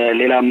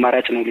ለሌላ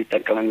አማራጭ ነው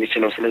ሊጠቀም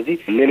የሚችለው። ስለዚህ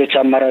ሌሎች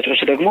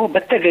አማራጮች ደግሞ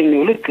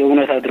በተገኘው ልክ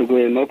እውነት አድርጎ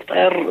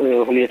የመቁጠር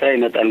ሁኔታ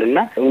ይመጣልና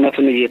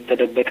እውነቱን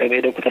እየተደበቀ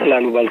በሄደ ቁጥር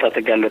ላሉባልታ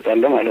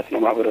ተጋለጣለ ማለት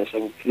ነው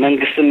ማህበረሰቡ።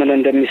 መንግስት ምን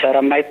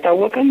እንደሚሰራም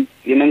አይታወቅም።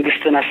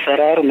 የመንግስትን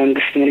አሰራር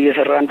መንግስት ምን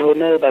እየሰራ እንደሆነ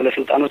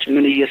ባለስልጣኖች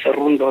ምን እየሰሩ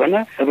እንደሆነ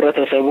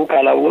ህብረተሰቡ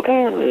ካላወቀ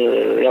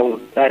ያው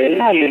ዛሬና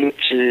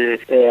ሌሎች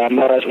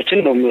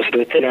አማራጮችን ነው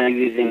የሚወስደው። የተለያዩ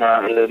ዜና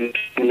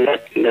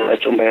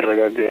እንደታቸውን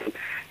ባይረጋገጡ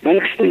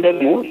መንግስትም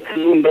ደግሞ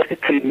ህዝቡን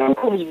በትክክል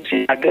ማንቆ ህዝቡ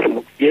ሲናገር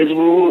ነው።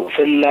 የህዝቡ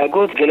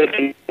ፍላጎት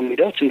ገለልተኛ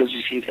ሚዲያዎች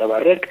እንደዚህ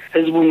ሲንጸባረቅ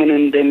ህዝቡ ምን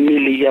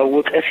እንደሚል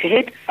እያወቀ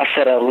ሲሄድ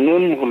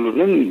አሰራሩንም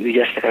ሁሉንም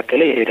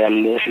እያስተካከለ ይሄዳል።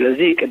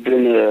 ስለዚህ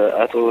ቅድም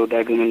አቶ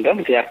ዳግም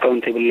እንዳሉት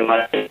የአካውንቴብል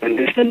ማለት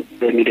መንግስትን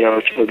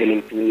በሚዲያዎች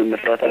በገለልተኝነት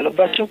መስራት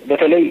አለባቸው።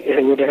 በተለይ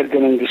ወደ ህገ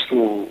መንግስቱ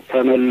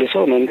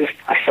ተመልሶ መንግስት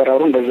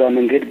አሰራሩን በዛ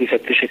መንገድ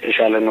ቢፈትሽ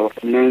የተሻለ ነው።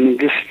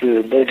 መንግስት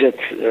በጀት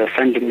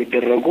ፈንድ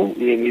የሚደረጉ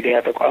የሚዲያ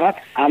ተቋማት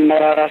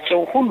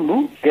አመራራቸው ሁሉ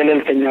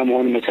ገለልተኛ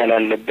መሆን መቻል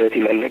አለበት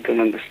ይላል ህገ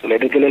መንግስቱ ላይ።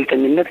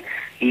 በገለልተኝነት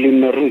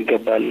ሊመሩ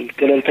ይገባል።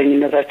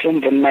 ገለልተኝነታቸውን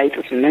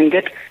በማይጥስ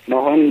መንገድ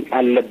መሆን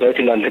አለበት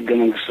ይላል ህገ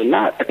መንግስቱና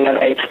ጠቅላላ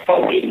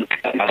የተፋው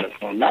ማለት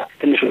ነውና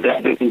ትንሽ ወደ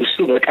ህገ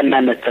መንግስቱ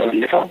በቀናነት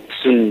ተመልሰው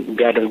እሱን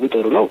ቢያደርጉ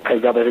ጥሩ ነው።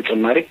 ከዛ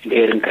በተጨማሪ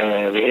ብሔርን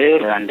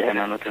ከብሔር አንድ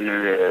ሃይማኖትን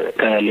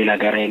ከሌላ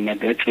ጋር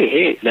የሚያጋጭ ይሄ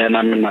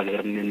ለማንም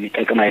ሀገር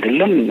የሚጠቅም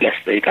አይደለም፣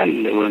 ያስጠይቃል፣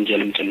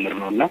 ወንጀልም ጭምር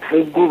ነውና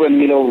ህጉ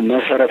በሚለው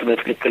መሰረት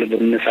በትክክል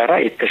ብንሰራ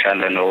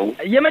የተሻለ ነው።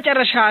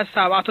 የመጨረሻ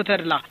ሐሳብ አቶ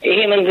ተድላ። ይሄ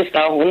መንግስት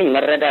አሁን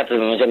መረዳት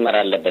መጀመር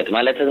አለበት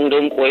ማለት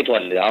እንደውም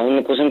ቆይቷል። አሁን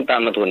እኮ ስንት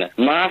ዓመት ሆነ።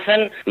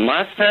 ማፈን፣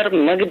 ማሰር፣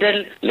 መግደል፣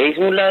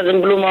 ለይስሙላ ዝም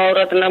ብሎ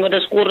ማውራትና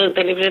መደስቆር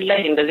ቴሌቪዥን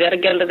ላይ እንደዚህ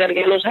ያደርጋል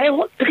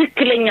ሳይሆን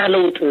ትክክለኛ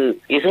ለውጥ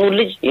የሰው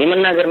ልጅ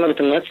የመናገር መብት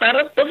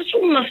መጻረፍ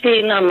በፍጹም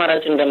መፍትሄና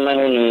አማራጭ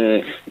እንደማይሆን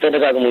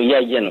ተደጋግሞ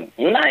እያየ ነው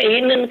እና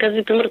ይሄንን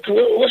ከዚህ ትምህርት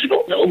ወስዶ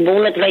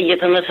በእውነት ላይ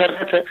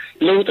የተመሰረተ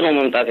ለውጥ ነው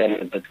መምጣት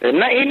ያለበት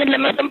እና ይሄንን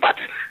ለመገንባት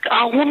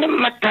አሁንም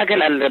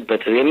መታገል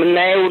አለበት።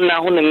 የምናየውና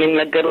አሁን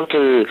የሚነገሩት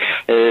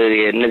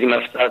እነዚህ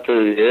መፍታት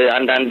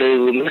አንዳንድ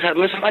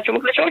ምንሰማቸው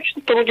መግለጫዎች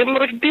ጥሩ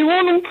ጅምሮች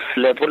ቢሆኑ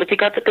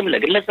ለፖለቲካ ጥቅም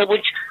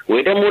ለግለሰቦች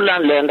ወይ ደግሞ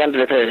ለአንዳንድ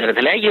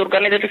ለተለያየ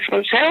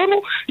ኦርጋናይዜሽኖች ሳይሆኑ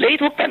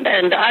ለኢትዮጵያ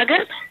እንደ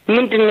ሀገር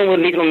ምንድነው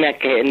እንዴት ነው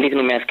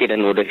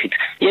የሚያስኬደን ወደፊት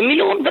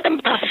የሚለውን በጣም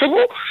ታስቦ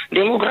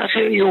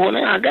ዴሞክራሲያዊ የሆነ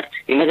ሀገር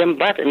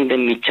የመገንባት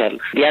እንደሚቻል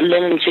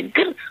ያለንን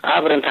ችግር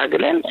አብረን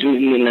ታግለን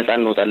ነፃ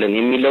እንወጣለን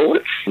የሚለውን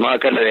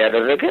ማዕከላዊ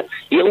ያደረገ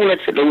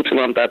የእውነት ለውጥ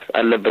ማምጣት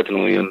አለበት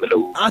ነው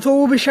የሚለው። አቶ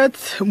ውብሸት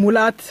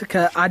ሙላት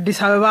ከአዲስ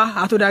አበባ፣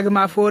 አቶ ዳግም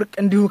አፈወርቅ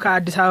እንዲሁ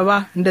ከአዲስ አበባ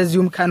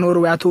እንደዚሁም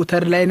ከኖርዌይ አቶ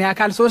ተድላይኔ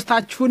አካል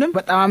ሶስታችሁንም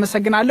በጣም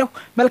አመሰግናለሁ።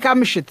 መልካም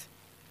ምሽት።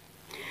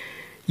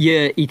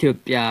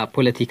 የኢትዮጵያ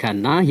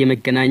ፖለቲካና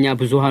የመገናኛ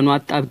ብዙሃኑ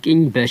አጣብቂኝ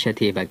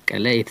በሸቴ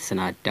በቀለ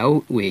የተሰናዳው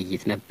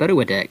ውይይት ነበር።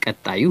 ወደ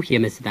ቀጣዩ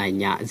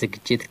የመዝናኛ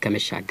ዝግጅት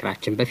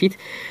ከመሻገራችን በፊት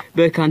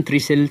በካንትሪ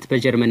ስልት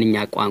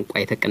በጀርመንኛ ቋንቋ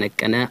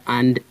የተቀነቀነ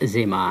አንድ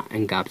ዜማ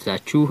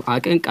እንጋብዛችሁ።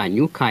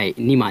 አቀንቃኙ ካይ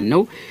ኒማን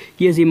ነው።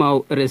 የዜማው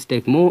ርዕስ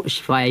ደግሞ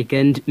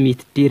ሽቫይገንድ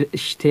ሚት ዲር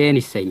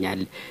ሽቴን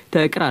ይሰኛል።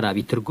 ተቀራራቢ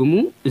ትርጉሙ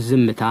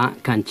ዝምታ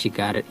ካንቺ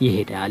ጋር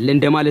ይሄዳል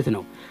እንደማለት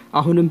ነው።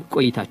 አሁንም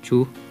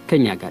ቆይታችሁ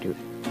ከኛ ጋር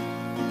ይሁን።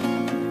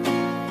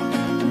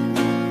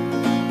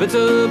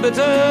 Bitte,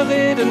 bitte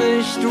rede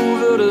nicht, du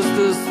würdest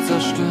es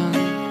zerstören.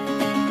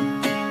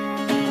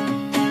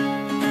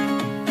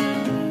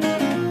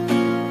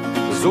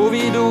 So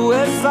wie du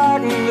es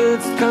sagen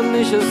willst, kann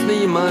ich es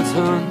niemals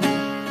hören.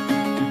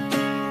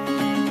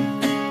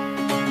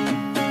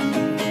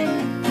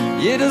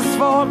 Jedes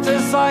Wort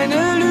ist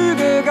eine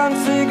Lüge, ganz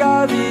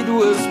egal wie du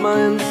es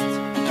meinst.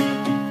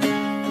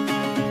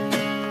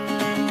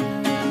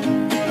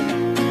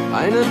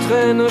 Eine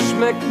Träne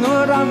schmeckt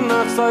nur dann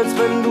nach Salz,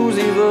 wenn du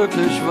sie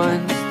wirklich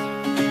weinst.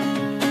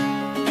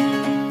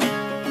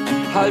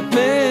 Halt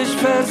mich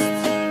fest,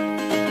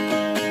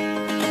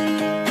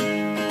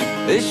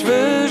 ich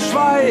will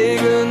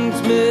schweigend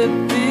mit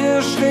dir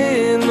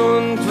stehen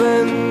und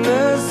wenn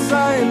es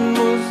sein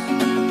muss,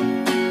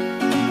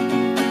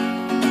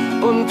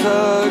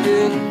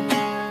 untergehen.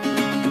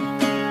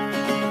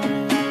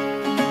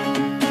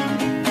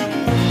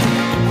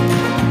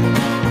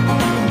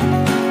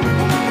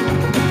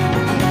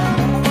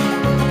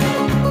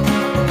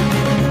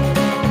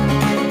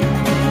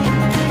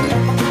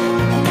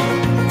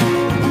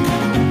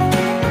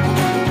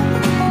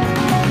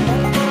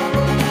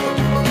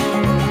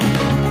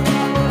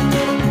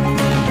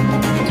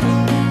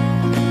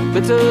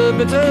 Bitte,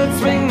 bitte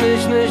zwing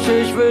mich nicht,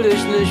 ich will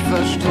dich nicht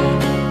verstehen.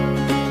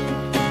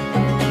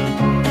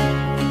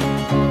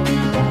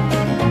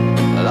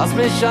 Lass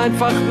mich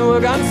einfach nur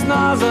ganz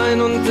nah sein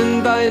und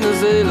in deine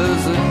Seele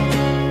sehen.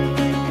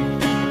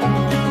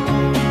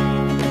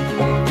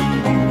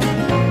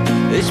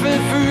 Ich will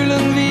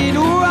fühlen, wie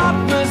du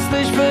atmest,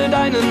 ich will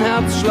deinen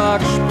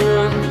Herzschlag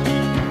spüren.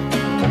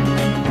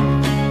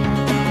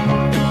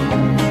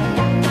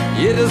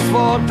 Jedes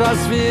Wort, das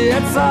wir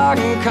jetzt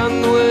sagen, kann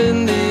nur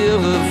in die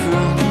Irre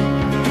führen.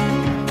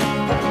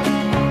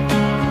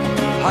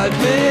 Halt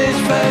mich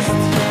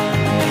fest,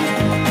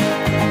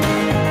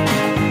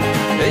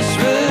 ich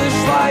will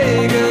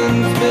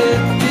schweigend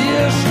mit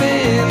dir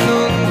stehen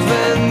und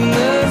wenn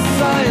es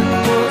sein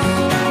muss,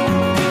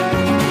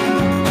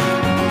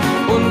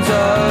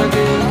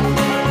 untergehen.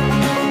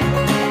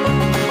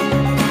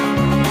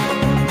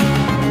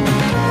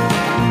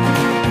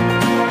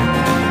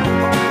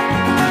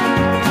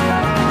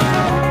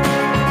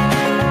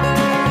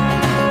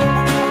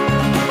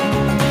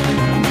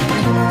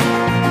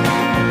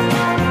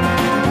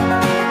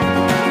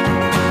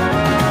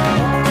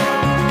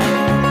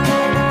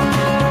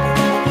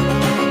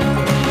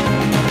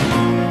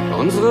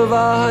 Unsere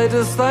Wahrheit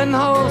ist ein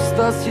Haus,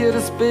 das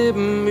jedes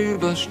Beben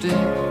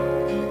übersteht.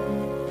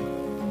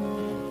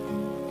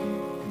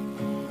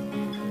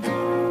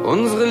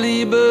 Unsere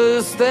Liebe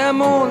ist der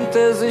Mond,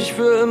 der sich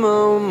für immer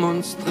um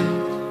uns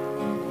dreht.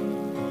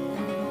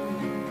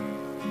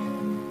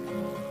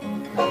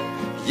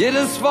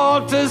 Jedes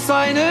Wort ist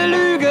eine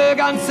Lüge,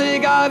 ganz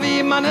egal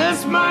wie man es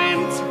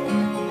meint.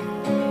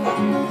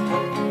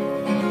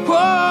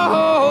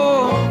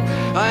 Wow.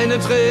 Eine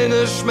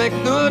Träne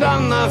schmeckt nur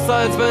dann nach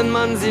Salz, wenn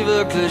man sie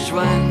wirklich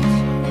weint.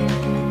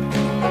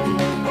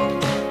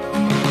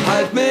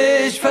 Halt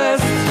mich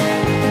fest,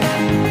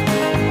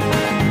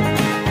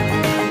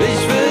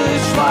 ich will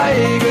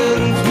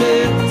schweigend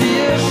mit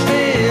dir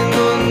stehen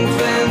und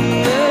wenn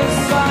es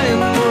sein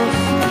muss,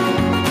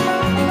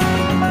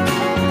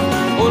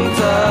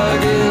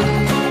 untergehen.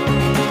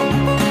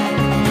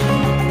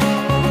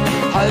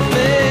 Halt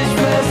mich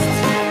fest,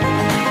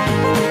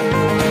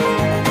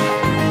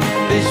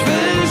 ich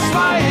will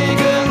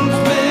schweigend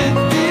mit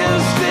dir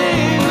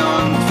stehen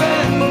und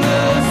wenn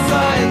es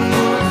sein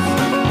muss,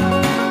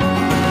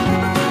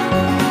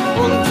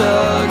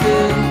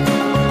 untergehen.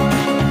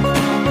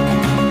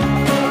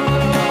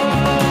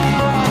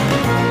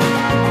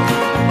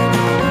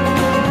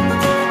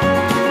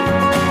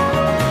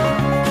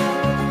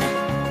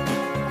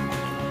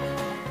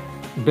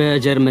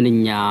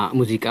 በጀርመንኛ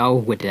ሙዚቃው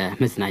ወደ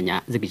መዝናኛ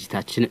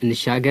ዝግጅታችን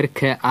እንሻገር።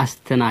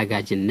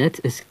 ከአስተናጋጅነት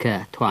እስከ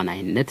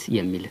ተዋናይነት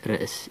የሚል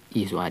ርዕስ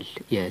ይዟል።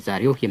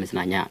 የዛሬው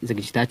የመዝናኛ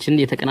ዝግጅታችን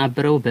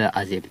የተቀናበረው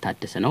በአዜብ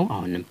ታደሰ ነው።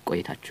 አሁንም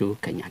ቆይታችሁ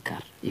ከኛ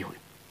ጋር ይሁን።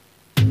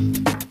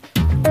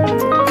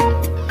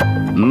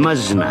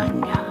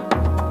 መዝናኛ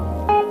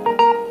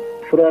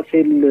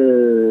ሱራፌል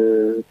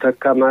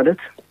ተካ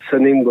ማለት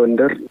ሰሜን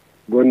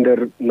ጎንደር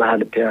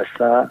መሃል ፒያሳ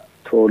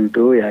ተወልዶ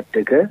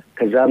ያደገ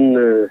ከዛም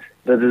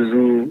በብዙ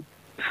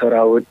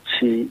ስራዎች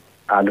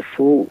አልፎ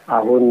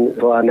አሁን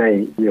ተዋናይ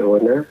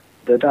የሆነ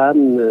በጣም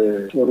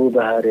ጥሩ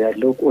ባህሪ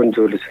ያለው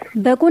ቆንጆ ልጅ ነው።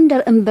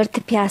 በጎንደር እምብርት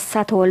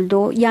ፒያሳ ተወልዶ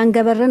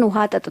ያንገበረን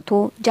ውሃ ጠጥቶ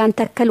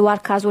ጃንተከል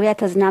ዋርካ ዙሪያ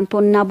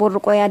ተዝናንቶና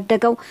ቦርቆ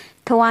ያደገው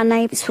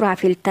ተዋናይ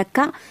ሱራፌል ተካ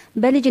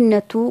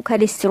በልጅነቱ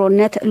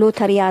ከሊስትሮነት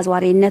ሎተሪ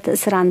አዝዋሪነት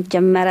ስራን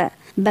ጀመረ።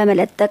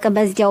 በመለጠቅ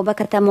በዚያው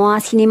በከተማዋ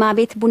ሲኒማ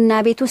ቤት ቡና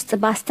ቤት ውስጥ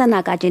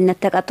ባስተናጋጅነት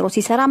ተቀጥሮ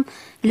ሲሰራም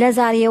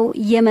ለዛሬው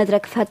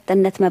የመድረክ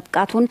ፈጥነት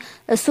መብቃቱን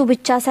እሱ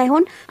ብቻ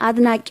ሳይሆን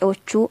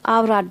አድናቂዎቹ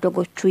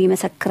አብራዶጎቹ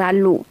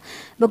ይመሰክራሉ።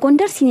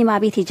 በጎንደር ሲኒማ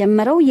ቤት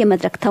የጀመረው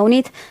የመድረክ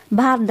ተውኔት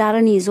ባህር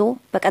ዳርን ይዞ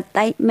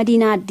በቀጣይ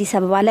መዲና አዲስ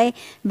አበባ ላይ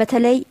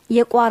በተለይ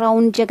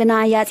የቋራውን ጀግና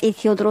ያጼ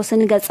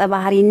ቴዎድሮስን ገጸ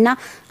ባህሪና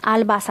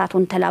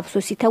አልባሳቱን ተላብሶ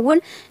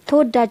ሲተውን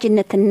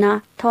ተወዳጅነትና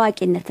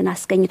ታዋቂነትን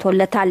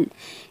አስገኝቶለታል።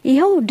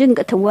 ይሄው ድንቅ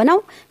ትወናው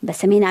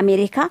በሰሜን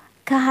አሜሪካ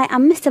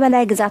ከ25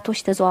 በላይ ግዛቶች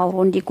ተዘዋውሮ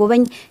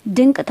እንዲጎበኝ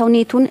ድንቅ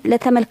ተውኔቱን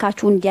ለተመልካቹ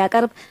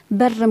እንዲያቀርብ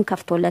በርም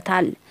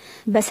ከፍቶለታል።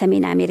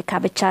 በሰሜን አሜሪካ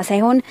ብቻ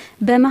ሳይሆን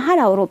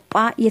በመሃል አውሮፓ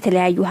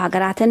የተለያዩ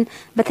ሀገራትን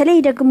በተለይ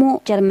ደግሞ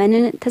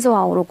ጀርመንን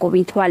ተዘዋውሮ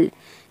ጎብኝቷል።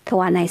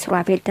 ተዋናይ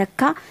ሱራፌል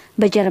ተካ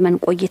በጀርመን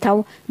ቆይታው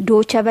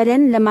ዶቼ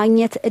ቬለን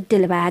ለማግኘት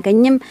እድል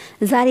ባያገኝም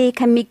ዛሬ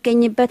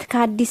ከሚገኝበት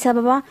ከአዲስ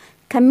አበባ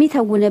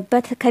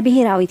ከሚተውንበት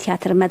ከብሔራዊ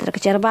ቲያትር መድረክ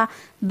ጀርባ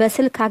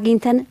በስልክ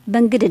አግኝተን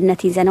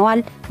በእንግድነት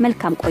ይዘነዋል።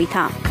 መልካም ቆይታ።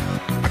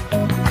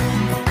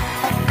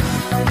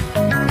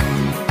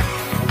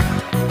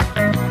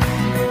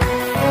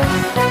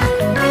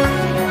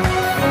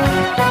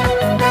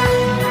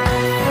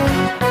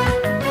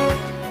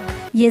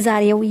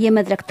 የዛሬው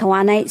የመድረክ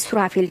ተዋናይ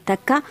ሱራፌል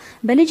ተካ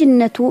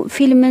በልጅነቱ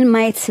ፊልምን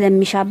ማየት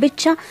ስለሚሻ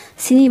ብቻ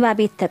ሲኒማ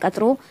ቤት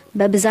ተቀጥሮ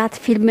በብዛት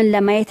ፊልምን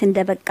ለማየት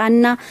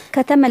እንደበቃና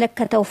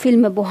ከተመለከተው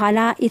ፊልም በኋላ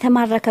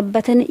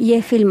የተማረከበትን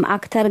የፊልም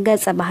አክተር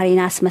ገጸ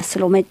ባህሪን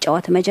አስመስሎ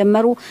መጫወት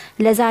መጀመሩ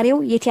ለዛሬው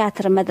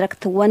የቲያትር መድረክ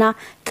ትወና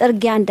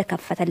ጥርጊያ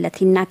እንደከፈተለት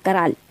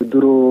ይናገራል።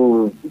 ድሮ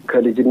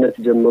ከልጅነት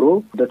ጀምሮ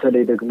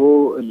በተለይ ደግሞ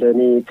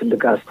ለኔ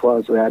ትልቅ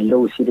አስተዋጽኦ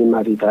ያለው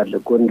ሲኒማ ቤት አለ፣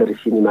 ጎንደር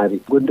ሲኒማ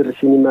ቤት። ጎንደር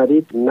ሲኒማ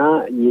ቤት እና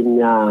የኛ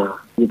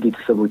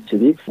የቤተሰቦች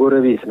ቤት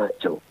ጎረቤት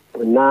ናቸው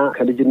እና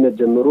ከልጅነት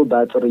ጀምሮ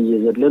በአጥር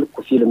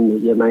እየዘለልኩ ፊልም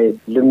የማየት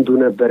ልምዱ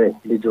ነበረኝ።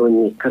 ልጅ ሆኜ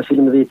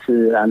ከፊልም ቤት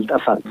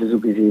አልጠፋም ብዙ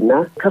ጊዜና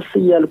ከፍ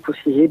እያልኩ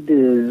ሲሄድ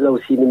እዛው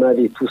ሲኒማ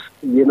ቤት ውስጥ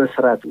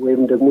የመስራት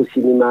ወይም ደግሞ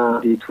ሲኒማ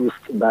ቤት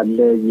ውስጥ ባለ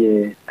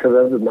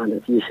የክበብ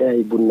ማለት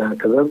የሻይ ቡና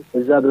ክበብ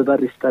እዛ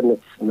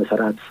በባሪስታነት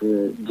መስራት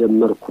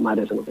ጀመርኩ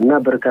ማለት ነው እና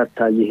በርካታ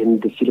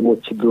የህንድ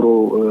ፊልሞች ድሮ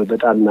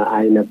በጣም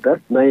አይ ነበር።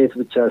 ማየት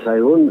ብቻ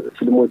ሳይሆን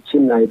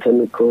ፊልሞችን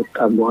አይተን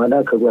ከወጣን በኋላ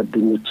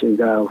ከጓደኞቼ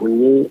ጋር ሆኜ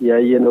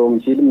ያየነውም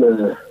ፊልም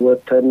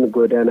ወተን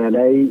ጎዳና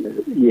ላይ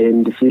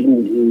የህንድ ፊልም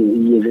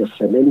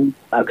እየዘፈንን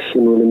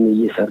አክሽኑንም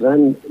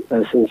እየሰራን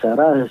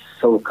ስንሰራ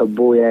ሰው ከቦ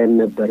ያየን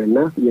ነበርና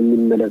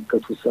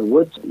የሚመለከቱ ሰዎች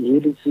ይሄ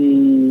ልጅ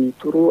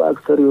ጥሩ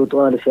አክተር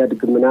ይወጣዋል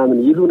ሲያድግ ምናምን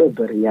ይሉ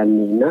ነበር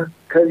ያኔና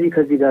ከዚህ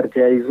ጋር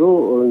ተያይዞ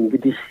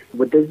እንግዲህ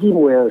ወደዚህ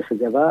ሙያ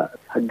ስገባ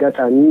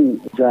አጋጣሚ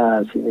እዛ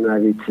ሲኒማ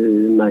ቤት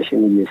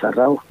ማሽን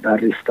እየሰራሁ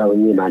ባሪስታ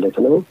ሆኜ ማለት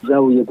ነው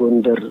እዛው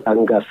የጎንደር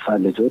አንጋፋ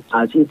ልጆች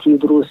አጼ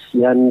ቴዎድሮስ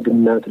የአንድ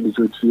እናት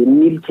ልጆች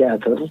የሚል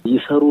ቲያትር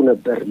ይሰሩ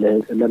ነበር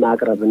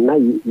ለማቅረብና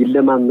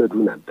ይለማመዱ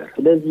ነበር።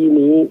 ስለዚህ እኔ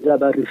እዛ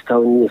ባሪስታ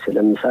ሆኜ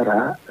ስለምሰራ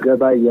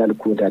ገባ እያልኩ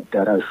ወደ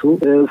አዳራሹ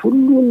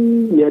ሁሉም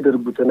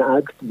የሚያደርጉትን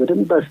አክት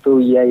በደንብ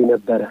አስተውያይ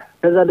ነበረ።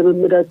 ከዛ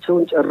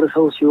ልምምዳቸውን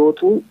ጨርሰው ሲወጡ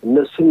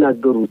እነሱ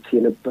ይናገሩት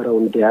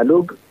የነበረውን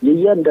ዲያሎግ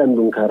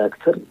የእያንዳንዱን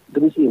ካራክተር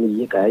ድምጼን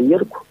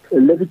እየቀያየርኩ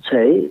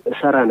ለብቻዬ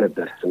እሰራ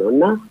ነበር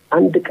ነውና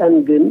አንድ ቀን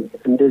ግን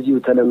እንደዚሁ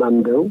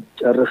ተለማምደው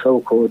ጨርሰው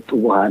ከወጡ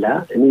በኋላ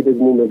እኔ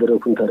ደግሞ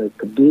መድረኩን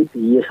ተረክቤ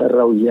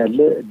እየሰራው እያለ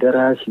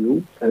ደራሲው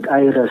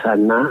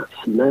ቃይረሳና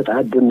ሲመጣ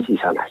ድምጽ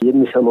ይሰማል።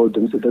 የሚሰማው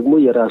ድምጽ ደግሞ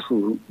የራሱ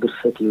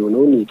ድርሰት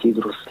የሆነውን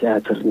የቴዎድሮስ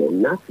ቲያትር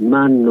ነውና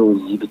ማን ነው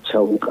እዚህ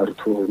ብቻውን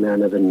ቀርቶ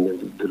የሚያነበንብ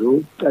ብሎ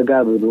ጠጋ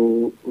ብሎ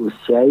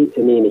ሲያይ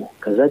እኔ ነኝ።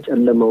 ከዛ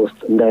ጨለማ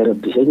ውስጥ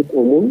እንዳይረብሸኝ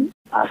ቆሞ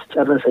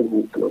አስጨረሰኝ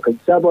ነው።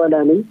 ከዛ በኋላ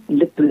እኔ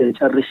ልክ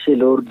ጨርሼ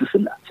ለወርድ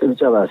ስል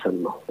ጭብጨባ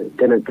ሰማሁ፣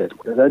 ደነገጥኩ።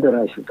 ከዛ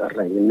ደራሲው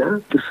ጠራኝና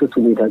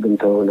ድርሰቱን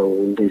የታግኝተው ነው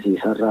እንደዚህ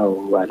ሰራው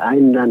አለ። አይ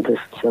እናንተ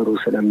ስትሰሩ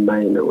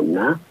ስለማይ ነውና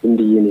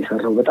እንዲየን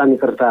የሰራው በጣም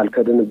ይቅርታል።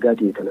 ከድንጋጤ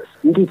የተነሳ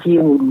እንዴት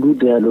ይሄን ሁሉ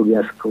ዲያሎግ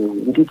ያስከው፣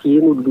 እንዴት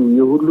ይሄን ሁሉ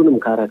የሁሉንም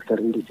ካራክተር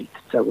እንዴት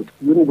ልትጫወት፣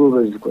 ግን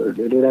ጎበዝ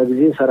ሌላ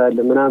ጊዜ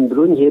እንሰራለን ምናምን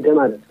ብሎኝ ሄደ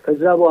ማለት ነው።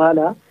 ከዛ በኋላ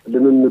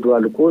ልምምዱ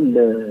አልቆ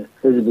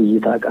ለህዝብ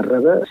እይታ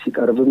ቀረበ።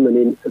 ሲቀርብም እኔ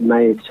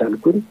ማየት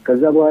ቻልኩኝ።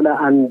 ከዛ በኋላ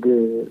አንድ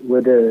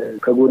ወደ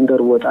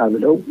ከጎንደር ወጣ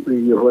ብለው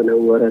የሆነ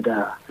ወረዳ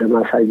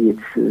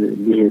ለማሳየት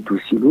ሊሄዱ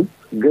ሲሉ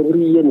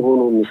ገብርዬን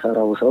ሆኖ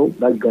የሚሰራው ሰው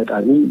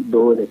በአጋጣሚ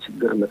በሆነ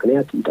ችግር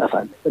ምክንያት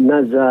ይጠፋል እና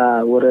እዛ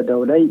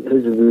ወረዳው ላይ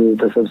ህዝብ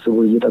ተሰብስቦ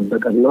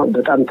እየጠበቀን ነው።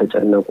 በጣም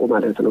ተጨነቁ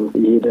ማለት ነው።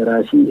 ይሄ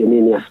ደራሲ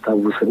እኔን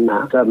ያስታውስና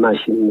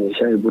ማሽን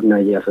ሻይ ቡና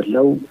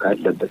እያፈላው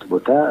ካለበት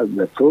ቦታ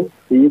መጥቶ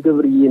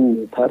የገብርዬን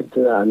ፓርት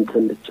አንተ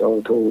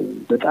እንድትጫወተው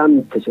በጣም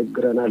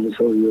ተቸግረናል፣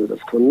 ሰው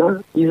ይወጥቶና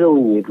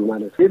ይዘውኝ ሄዱ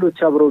ማለት ነው። ሌሎች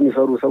አብረው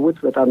የሚሰሩ ሰዎች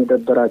በጣም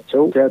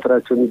ደበራቸው፣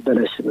 ቲያትራቸው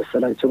የሚበላሽ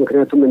መሰላቸው።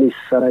 ምክንያቱም እኔ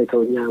ስሰራ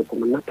አይተውኝ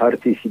አያውቁምና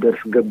ፓርቲ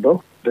ሲደርስ ገባው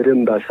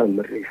በደንብ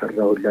አሳምሬ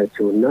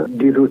የሰራሁላቸውና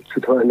ሌሎቹ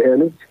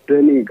ተዋናያኖች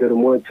በእኔ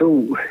ገርሟቸው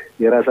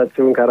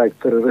የራሳቸውን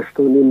ካራክተር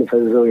ረስተው እኔን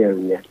ፈዘው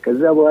ያዩኛል።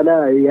 ከዛ በኋላ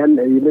ያን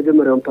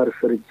የመጀመሪያውን ፓርት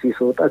ሰርቼ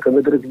ስወጣ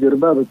ከመድረክ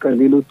ጀርባ በቃ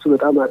ሌሎቹ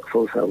በጣም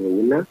አቅፈው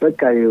ሳሙኝና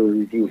በቃ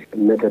እዚህ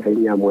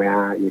መተተኛ ሙያ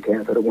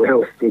የቲያትር ሙያ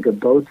ውስጥ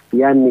የገባሁት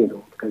ያኔ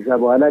ነው። ከዛ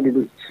በኋላ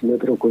ሌሎች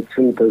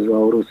መድረኮችን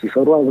ተዘዋውረው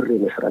ሲሰሩ አብሬ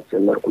መስራት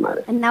ጀመርኩ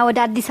ማለት ነው። እና ወደ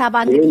አዲስ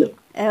አበባ እንግዲህ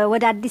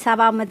ወደ አዲስ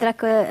አበባ መድረክ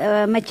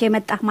መቼ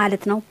መጣህ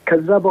ማለት ነው?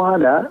 ከዛ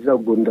በኋላ እዛው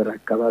ጎንደር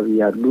አካባቢ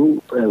ያሉ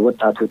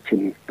ወጣቶችን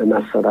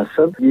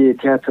በማሰባሰብ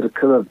የቲያትር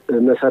ክበብ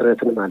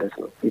መሰረትን ማለት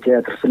ነው።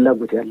 የቲያትር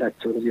ፍላጎት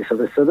ያላቸውን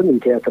እየሰበሰብን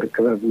የቲያትር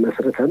ክበብ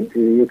መስርተን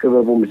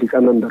የክበቡም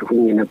ሊቀመንበር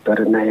ሁኜ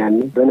ነበርና ያኔ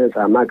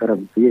በነጻ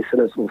ማቅረብ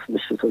የስነ ጽሁፍ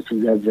ምሽቶች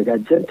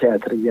እያዘጋጀን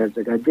ቲያትር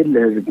እያዘጋጀን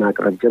ለህዝብ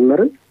ማቅረብ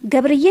ጀመርን።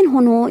 ገብርዬን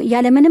ሆኖ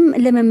ያለምንም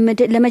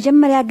ልምምድ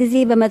ለመጀመሪያ ጊዜ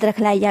በመድረክ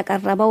ላይ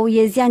ያቀረበው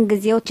የዚያን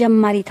ጊዜው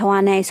ጀማሪ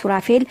ተዋናይ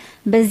ሱራፌል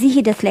በዚህ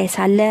ሂደት ላይ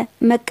ሳለ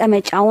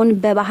መቀመጫውን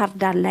በባህር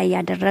ዳር ላይ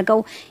ያደረገው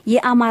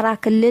የአማራ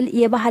ክልል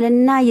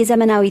የባህልና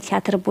የዘመናዊ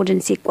ቲያትር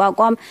ቡድን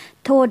ሲቋቋም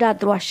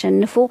ተወዳድሮ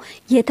አሸንፎ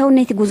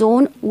የተውኔት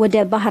ጉዞውን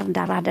ወደ ባህር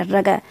ዳር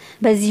አደረገ።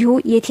 በዚሁ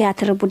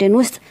የቲያትር ቡድን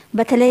ውስጥ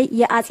በተለይ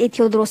የአጼ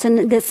ቴዎድሮስን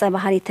ገጸ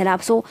ባህሪ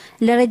ተላብሶ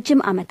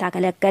ለረጅም ዓመት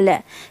አገለገለ።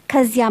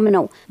 ከዚያም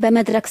ነው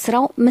በመድረክ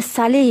ስራው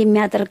ምሳሌ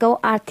የሚያደርገው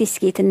አርቲስት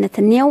ጌትነት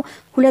እንየው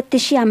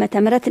 2000 ዓመተ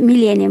ምህረት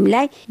ሚሊኒየም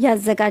ላይ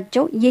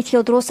ያዘጋጀው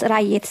የቴዎድሮስ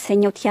ራዕይ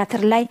የተሰኘው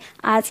ቲያትር ላይ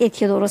አጼ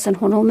ቴዎድሮስን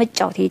ሆኖ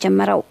መጫወት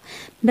የጀመረው።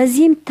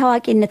 በዚህም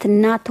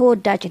ታዋቂነትና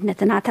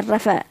ተወዳጅነትን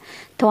አተረፈ።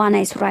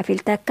 ተዋናይ ሱራፌል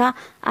ተካ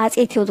አጼ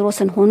ቴዎድሮስን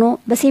ሆኖ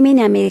በሰሜን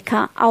አሜሪካ፣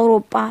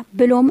 አውሮፓ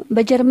ብሎም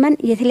በጀርመን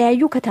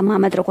የተለያዩ ከተማ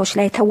መድረኮች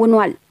ላይ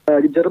ተውኗል።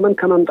 ጀርመን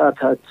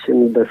ከመምጣታችን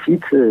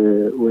በፊት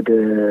ወደ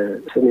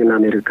ሰሜን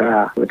አሜሪካ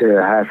ወደ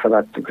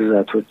 27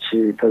 ግዛቶች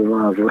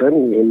ተዘዋውረን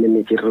ይህንን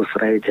የቴዎድሮስ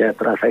ራዕይ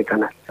ቲያትር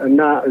አሳይተናል እና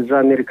እዛ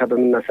አሜሪካ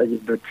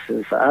በምናሳይበት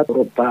ሰዓት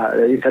አውሮፓ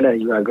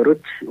የተለያዩ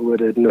ሀገሮች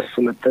ወደ እነሱ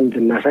መጥተን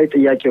እንድናሳይ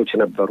ጥያቄዎች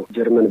ነበሩ።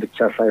 ጀርመን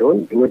ብቻ ሳይሆን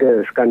ወደ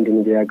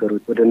ስካንዲኔቪያ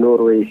ሀገሮች ወደ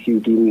ኖርዌይ፣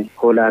 ስዊድን፣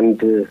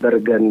 ሆላንድ፣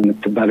 በርገን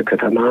የምትባል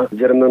ከተማ፣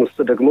 ጀርመን ውስጥ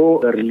ደግሞ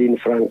በርሊን፣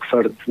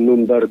 ፍራንክፈርት፣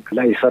 ኑምበርግ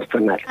ላይ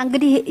ሰርተናል።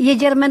 እንግዲህ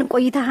የጀርመን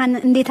ቆይታህን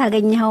እንዴት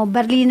አገኘኸው?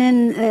 በርሊንን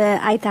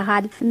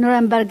አይተሃል፣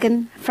 ኑረምበርግን፣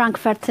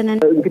 ፍራንክፈርትን።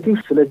 እንግዲህ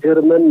ስለ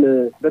ጀርመን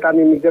በጣም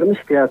የሚገርምሽ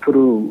ቲያትሩ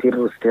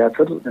ቴዎድሮስ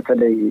ቲያትር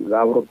በተለይ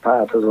በአውሮፓ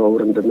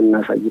ተዘዋውረን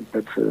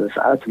በምናሳይበት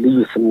ሰዓት ልዩ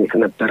ስሜት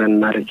ነበረን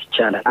ማለት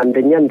ይቻላል።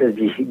 አንደኛ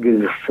እንደዚህ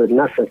ግዙፍና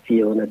ሰፊ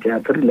የሆነ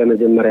ቲያትር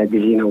ለመጀመሪያ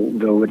ጊዜ ነው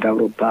ወደ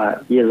አውሮፓ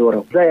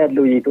የዞረው። እዛ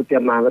ያለው የኢትዮጵያ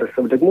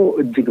ማህበረሰብ ደግሞ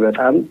እጅግ በጣም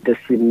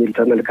ደስ የሚል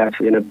ተመልካች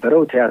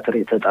የነበረው ቲያትር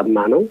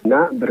የተጠማ ነው እና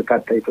በርካታ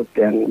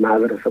ኢትዮጵያን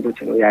ማህበረሰቦች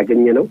ነው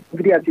ያገኘ ነው።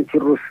 እንግዲህ አጼ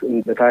ቴዎድሮስ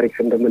በታሪክ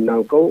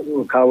እንደምናውቀው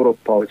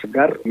ከአውሮፓዎች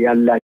ጋር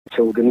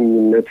ያላቸው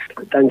ግንኙነት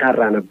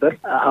ጠንካራ ነበር።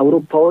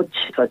 አውሮፓዎች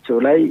እሳቸው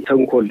ላይ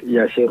ተንኮል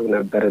ያሴሩ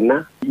ነበር እና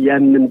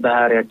ያንን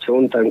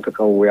ባህሪያቸውን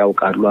ጠንቅቀው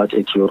ያውቃሉ አጼ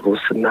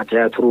ቴዎድሮስ እና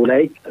ቲያትሩ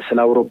ላይ ስለ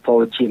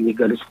አውሮፓዎች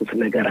የሚገልጹት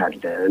ነገር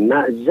አለ እና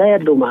እዛ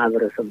ያለው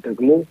ማህበረሰብ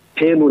ደግሞ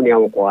ፔኑን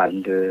ያውቀዋል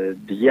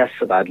ብዬ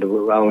አስባለሁ።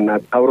 አሁን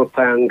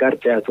አውሮፓውያን ጋር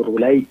ቲያትሩ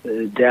ላይ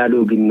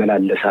ዲያሎግ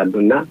ይመላለሳሉ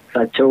እና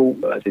እሳቸው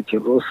አጼ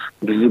ቴዎድሮስ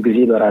ብዙ ጊዜ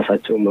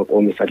በራሳቸው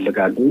መቆም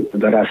ይፈልጋሉ።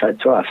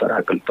 በራሳቸው አፈር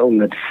አቅልጠው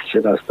መድፍ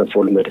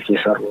ሴባስቶፖል መድፍ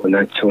የሰሩ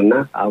ናቸውና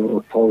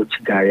አውሮፓዎች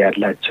ጋር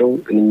ያላቸው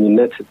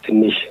ግንኙነት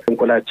ትንሽ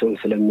እንቁላቸውን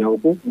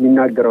ስለሚያውቁ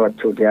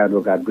የሚናገሯቸው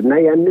ዲያሎግ አሉ እና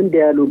ያንን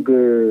ዲያሎግ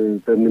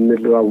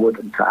በምንለዋወጥ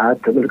ሰዓት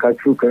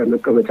ተመልካቹ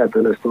ከመቀመጫ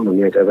ተነስቶ ነው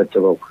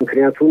የሚያጨበጭበው።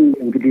 ምክንያቱም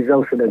እንግዲህ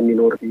እዛው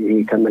ስለሚኖር ይሄ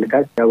ተመልካች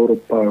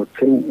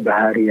የአውሮፓዎችን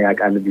ባህሪ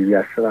ያውቃል ብዬ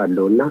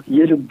አስባለሁ እና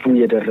የልቡ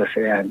የደረሰ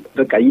ያለ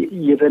በቃ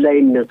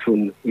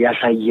የበላይነቱን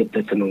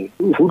ያሳየበት ነው።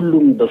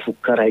 ሁሉም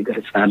በፉከራ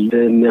ይገልጻል።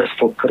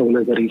 በሚያስፎክረው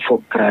ነገር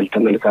ይፎክራል።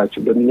 ተመልካቹ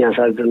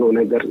በሚያሳዝነው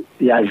ነገር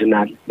ያዝናል።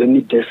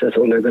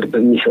 በሚደሰተው ነገር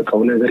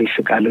በሚስቀው ነገር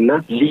ይስቃል እና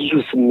ልዩ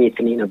ስሜት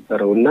ነው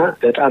የነበረው እና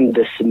በጣም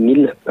ደስ የሚል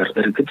ነበር።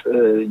 በእርግጥ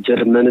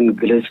ጀርመንን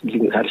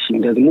ግለጽልኝ ካልሽኝ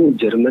ደግሞ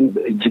ጀርመን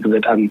እጅግ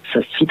በጣም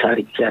ሰፊ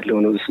ታሪክ ያለው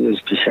ነው።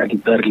 ስፔሻሊ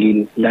በርሊን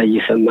ላይ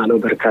የሰማነው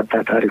በርካታ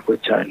ታሪኮች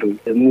አሉ።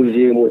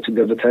 ሙዚየሞች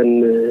ገብተን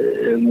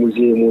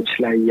ሙዚየሞች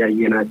ላይ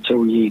ያየናቸው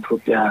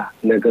የኢትዮጵያ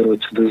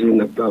ነገሮች ብዙ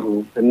ነበሩ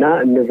እና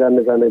እነዛ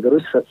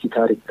ነገሮች ሰፊ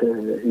ታሪክ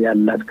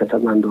ያላት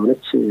ከተማ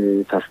እንደሆነች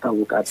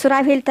ታስታውቃል።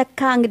 ሱራፌል ተካ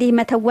እንግዲህ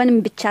መተወንም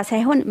ብቻ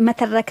ሳይሆን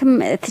መተረክም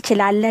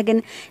ትችላለህ። ግን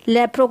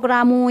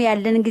ለፕሮግራሙ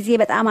ያለን ጊዜ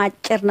በጣም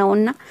አጭር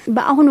ነውና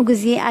በአሁኑ ጊዜ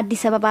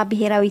አዲስ አበባ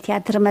ብሔራዊ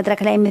ቲያትር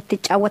መድረክ ላይ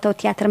የምትጫወተው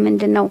ቲያትር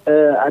ምንድን ነው?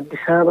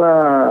 አዲስ አበባ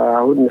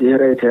አሁን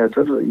ብሔራዊ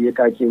ቲያትር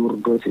የቃቂ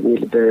ውርዶት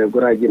የሚል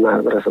በጉራጌ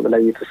ማህበረሰብ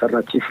ላይ የተሰራ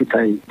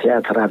ፊታይ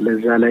ቲያትር አለ።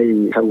 እዛ ላይ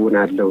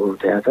ተውናለሁ።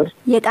 ቲያትር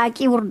የቃቂ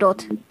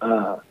ውርዶት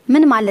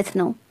ምን ማለት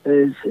ነው?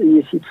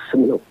 የሴት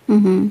ስም ነው።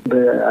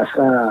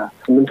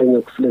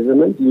 በ18ኛው ክፍለ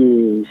ዘመን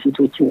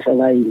የሴቶችን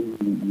ሰብአዊ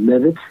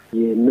መብት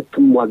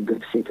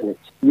የምትሟገት ሴት ነች።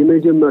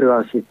 የመጀመሪያዋ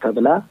ሴት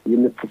ተብላ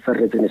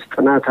የምትፈረጅ ነች።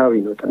 ጥናታዊ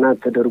ነው። ጥናት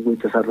ተደርጎ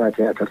የተሰራ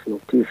ቲያትር ነው።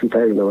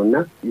 ፊታዊ ነው እና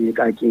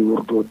የቃቂ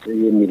ውርዶት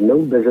የሚል ነው።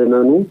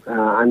 በዘመኑ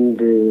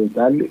አንድ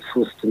ባል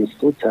 3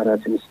 ሚስቶች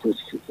 4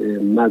 ሚስቶች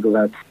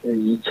ማግባት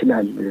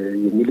ይችላል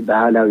የሚል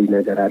ባህላዊ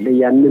ነገር አለ።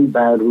 ያንን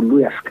ባህል ሁሉ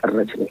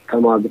ያስቀረች ነው።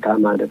 ተሟግታ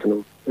ማለት ነው።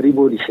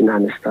 ሪቮሉሽን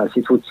አነስታ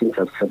ሴቶችን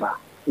ሰብስባ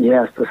ይህ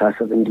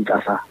አስተሳሰብ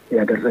እንዲጠፋ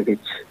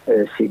ያደረገች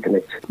ሴት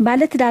ነች።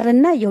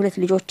 ባለትዳርና የ2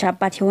 ልጆች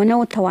አባት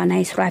የሆነው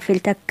ተዋናይ ሱራፌል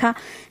ተካ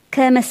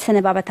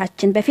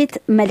ከመሰነባበታችን በፊት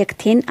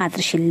መልእክቴን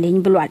አድርሽልኝ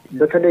ብሏል።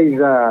 በተለይ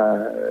እዛ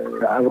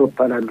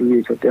አውሮፓ ላሉ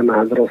የኢትዮጵያ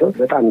ማህበረሰብ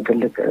በጣም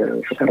ትልቅ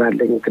ፍቅር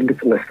አለኝ። ትልቅ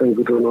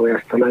መስተንግዶ ነው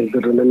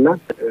ያስተናግዱንና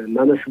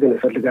ማመስገን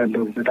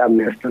እፈልጋለሁ። በጣም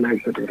ነው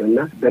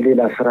ያስተናግዱንና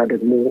በሌላ ስራ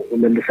ደግሞ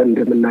መልሰን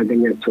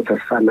እንደምናገኛቸው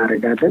ተስፋ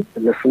እናደርጋለን።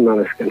 እነሱን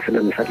ማመስገን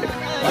ስለምፈልግ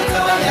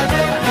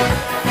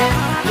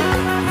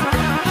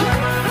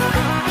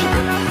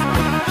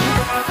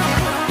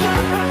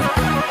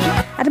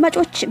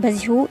አድማጮች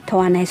በዚሁ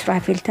ተዋናይ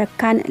ሱራፌል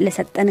ተካን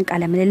ለሰጠን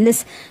ቃለ ምልልስ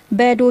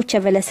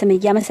በዶይቼ ቬለ ስም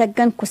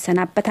እያመሰገንኩ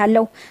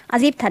እሰናበታለሁ።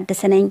 አዜብ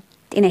ታደሰ ነኝ።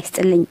 ጤና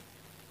ይስጥልኝ።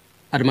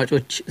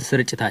 አድማጮች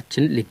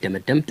ስርጭታችን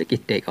ሊደመደም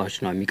ጥቂት ደቂቃዎች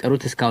ነው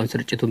የሚቀሩት። እስካሁን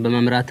ስርጭቱን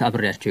በመምራት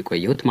አብሬያችሁ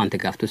የቆየሁት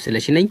ማንተጋፍቱ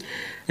ስለሺ ነኝ።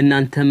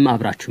 እናንተም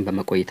አብራችሁን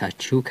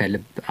በመቆየታችሁ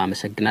ከልብ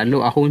አመሰግናለሁ።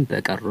 አሁን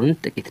በቀሩን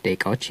ጥቂት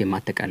ደቂቃዎች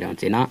የማጠቃለያውን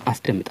ዜና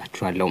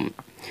አስደምጣችኋለሁ።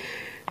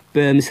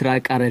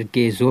 በምስራቅ ሐረርጌ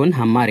ዞን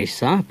ሀማሬሳ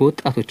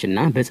በወጣቶችና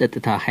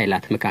በጸጥታ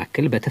ኃይላት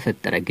መካከል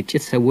በተፈጠረ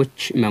ግጭት ሰዎች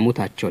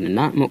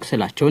መሞታቸውንና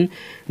መቁሰላቸውን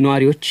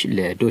ነዋሪዎች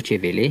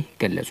ለዶቼቬሌ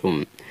ገለጹ።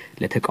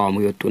 ለተቃውሞ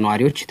የወጡ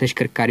ነዋሪዎች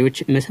ተሽከርካሪዎች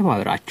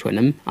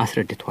መሰባበራቸውንም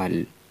አስረድተዋል።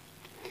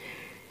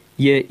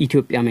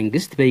 የኢትዮጵያ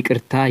መንግስት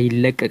በይቅርታ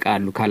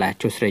ይለቀቃሉ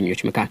ካላቸው እስረኞች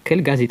መካከል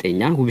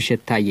ጋዜጠኛ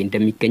ውብሸት ታዬ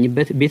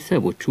እንደሚገኝበት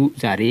ቤተሰቦቹ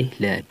ዛሬ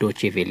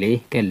ለዶቼቬሌ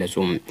ገለጹ።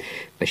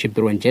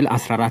 በሽብር ወንጀል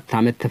 14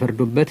 ዓመት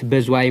ተፈርዶበት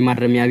በዝዋይ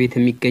ማረሚያ ቤት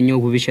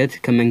የሚገኘው ውብሸት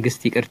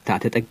ከመንግስት ይቅርታ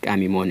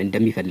ተጠቃሚ መሆን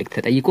እንደሚፈልግ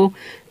ተጠይቆ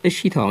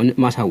እሺታውን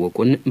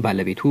ማሳወቁን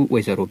ባለቤቱ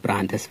ወይዘሮ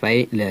ብርሃን ተስፋዬ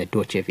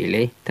ለዶቼቬሌ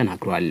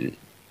ተናግሯል።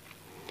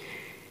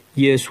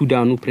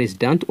 የሱዳኑ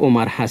ፕሬዝዳንት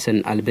ኦማር ሐሰን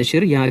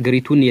አልበሽር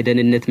የሀገሪቱን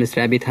የደህንነት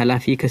መስሪያ ቤት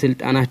ኃላፊ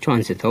ከስልጣናቸው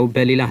አንስተው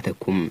በሌላ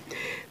ተኩም።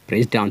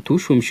 ፕሬዝዳንቱ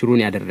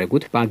ሹምሽሩን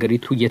ያደረጉት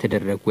በአገሪቱ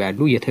እየተደረጉ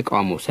ያሉ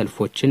የተቃውሞ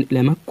ሰልፎችን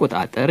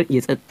ለመቆጣጠር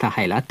የጸጥታ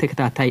ኃይላት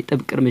ተከታታይ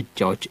ጥብቅ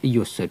እርምጃዎች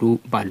እየወሰዱ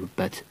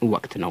ባሉበት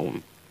ወቅት ነው።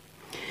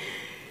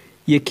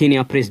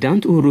 የኬንያ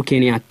ፕሬዝዳንት ኡሁሩ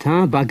ኬንያታ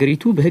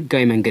በአገሪቱ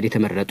በህጋዊ መንገድ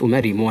የተመረጡ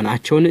መሪ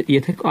መሆናቸውን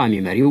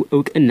የተቃዋሚ መሪው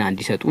እውቅና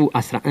እንዲሰጡ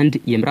 11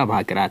 የምዕራብ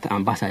ሀገራት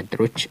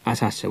አምባሳደሮች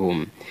አሳሰቡ።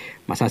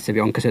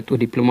 ማሳሰቢያውን ከሰጡ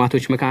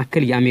ዲፕሎማቶች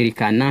መካከል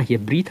የአሜሪካና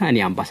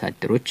የብሪታንያ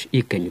አምባሳደሮች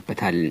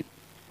ይገኙበታል።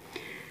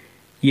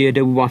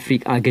 የደቡብ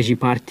አፍሪካ ገዢ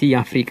ፓርቲ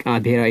የአፍሪካ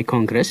ብሔራዊ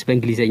ኮንግረስ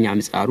በእንግሊዘኛ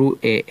ምህጻሩ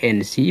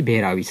ANC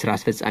ብሔራዊ ስራ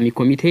አስፈጻሚ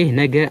ኮሚቴ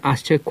ነገ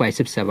አስቸኳይ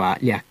ስብሰባ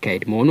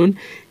ሊያካሂድ መሆኑን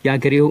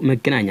የአገሬው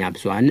መገናኛ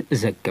ብዙሃን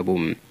ዘገቡ።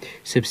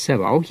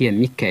 ስብሰባው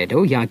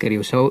የሚካሄደው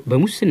የአገሬው ሰው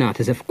በሙስና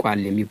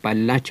ተዘፍቋል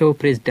የሚባልላቸው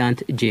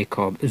ፕሬዝዳንት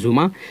ጄኮብ ዙማ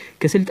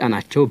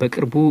ከስልጣናቸው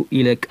በቅርቡ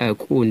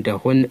ይለቀቁ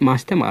እንደሆን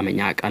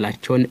ማስተማመኛ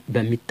ቃላቸውን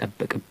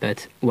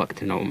በሚጠበቅበት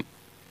ወቅት ነው።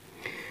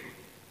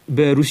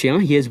 በሩሲያ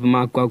የህዝብ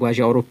ማጓጓዣ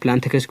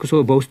አውሮፕላን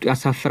ተከስክሶ በውስጡ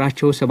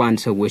ያሳፈራቸው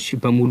 71 ሰዎች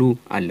በሙሉ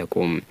አለቁ።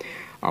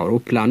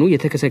 አውሮፕላኑ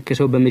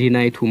የተከሰከሰው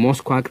በመዲናይቱ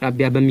ሞስኮ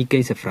አቅራቢያ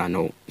በሚገኝ ስፍራ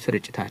ነው።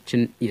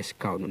 ስርጭታችን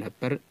የስካውኑ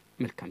ነበር።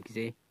 መልካም ጊዜ።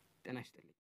 ጤና ይስጥልኝ።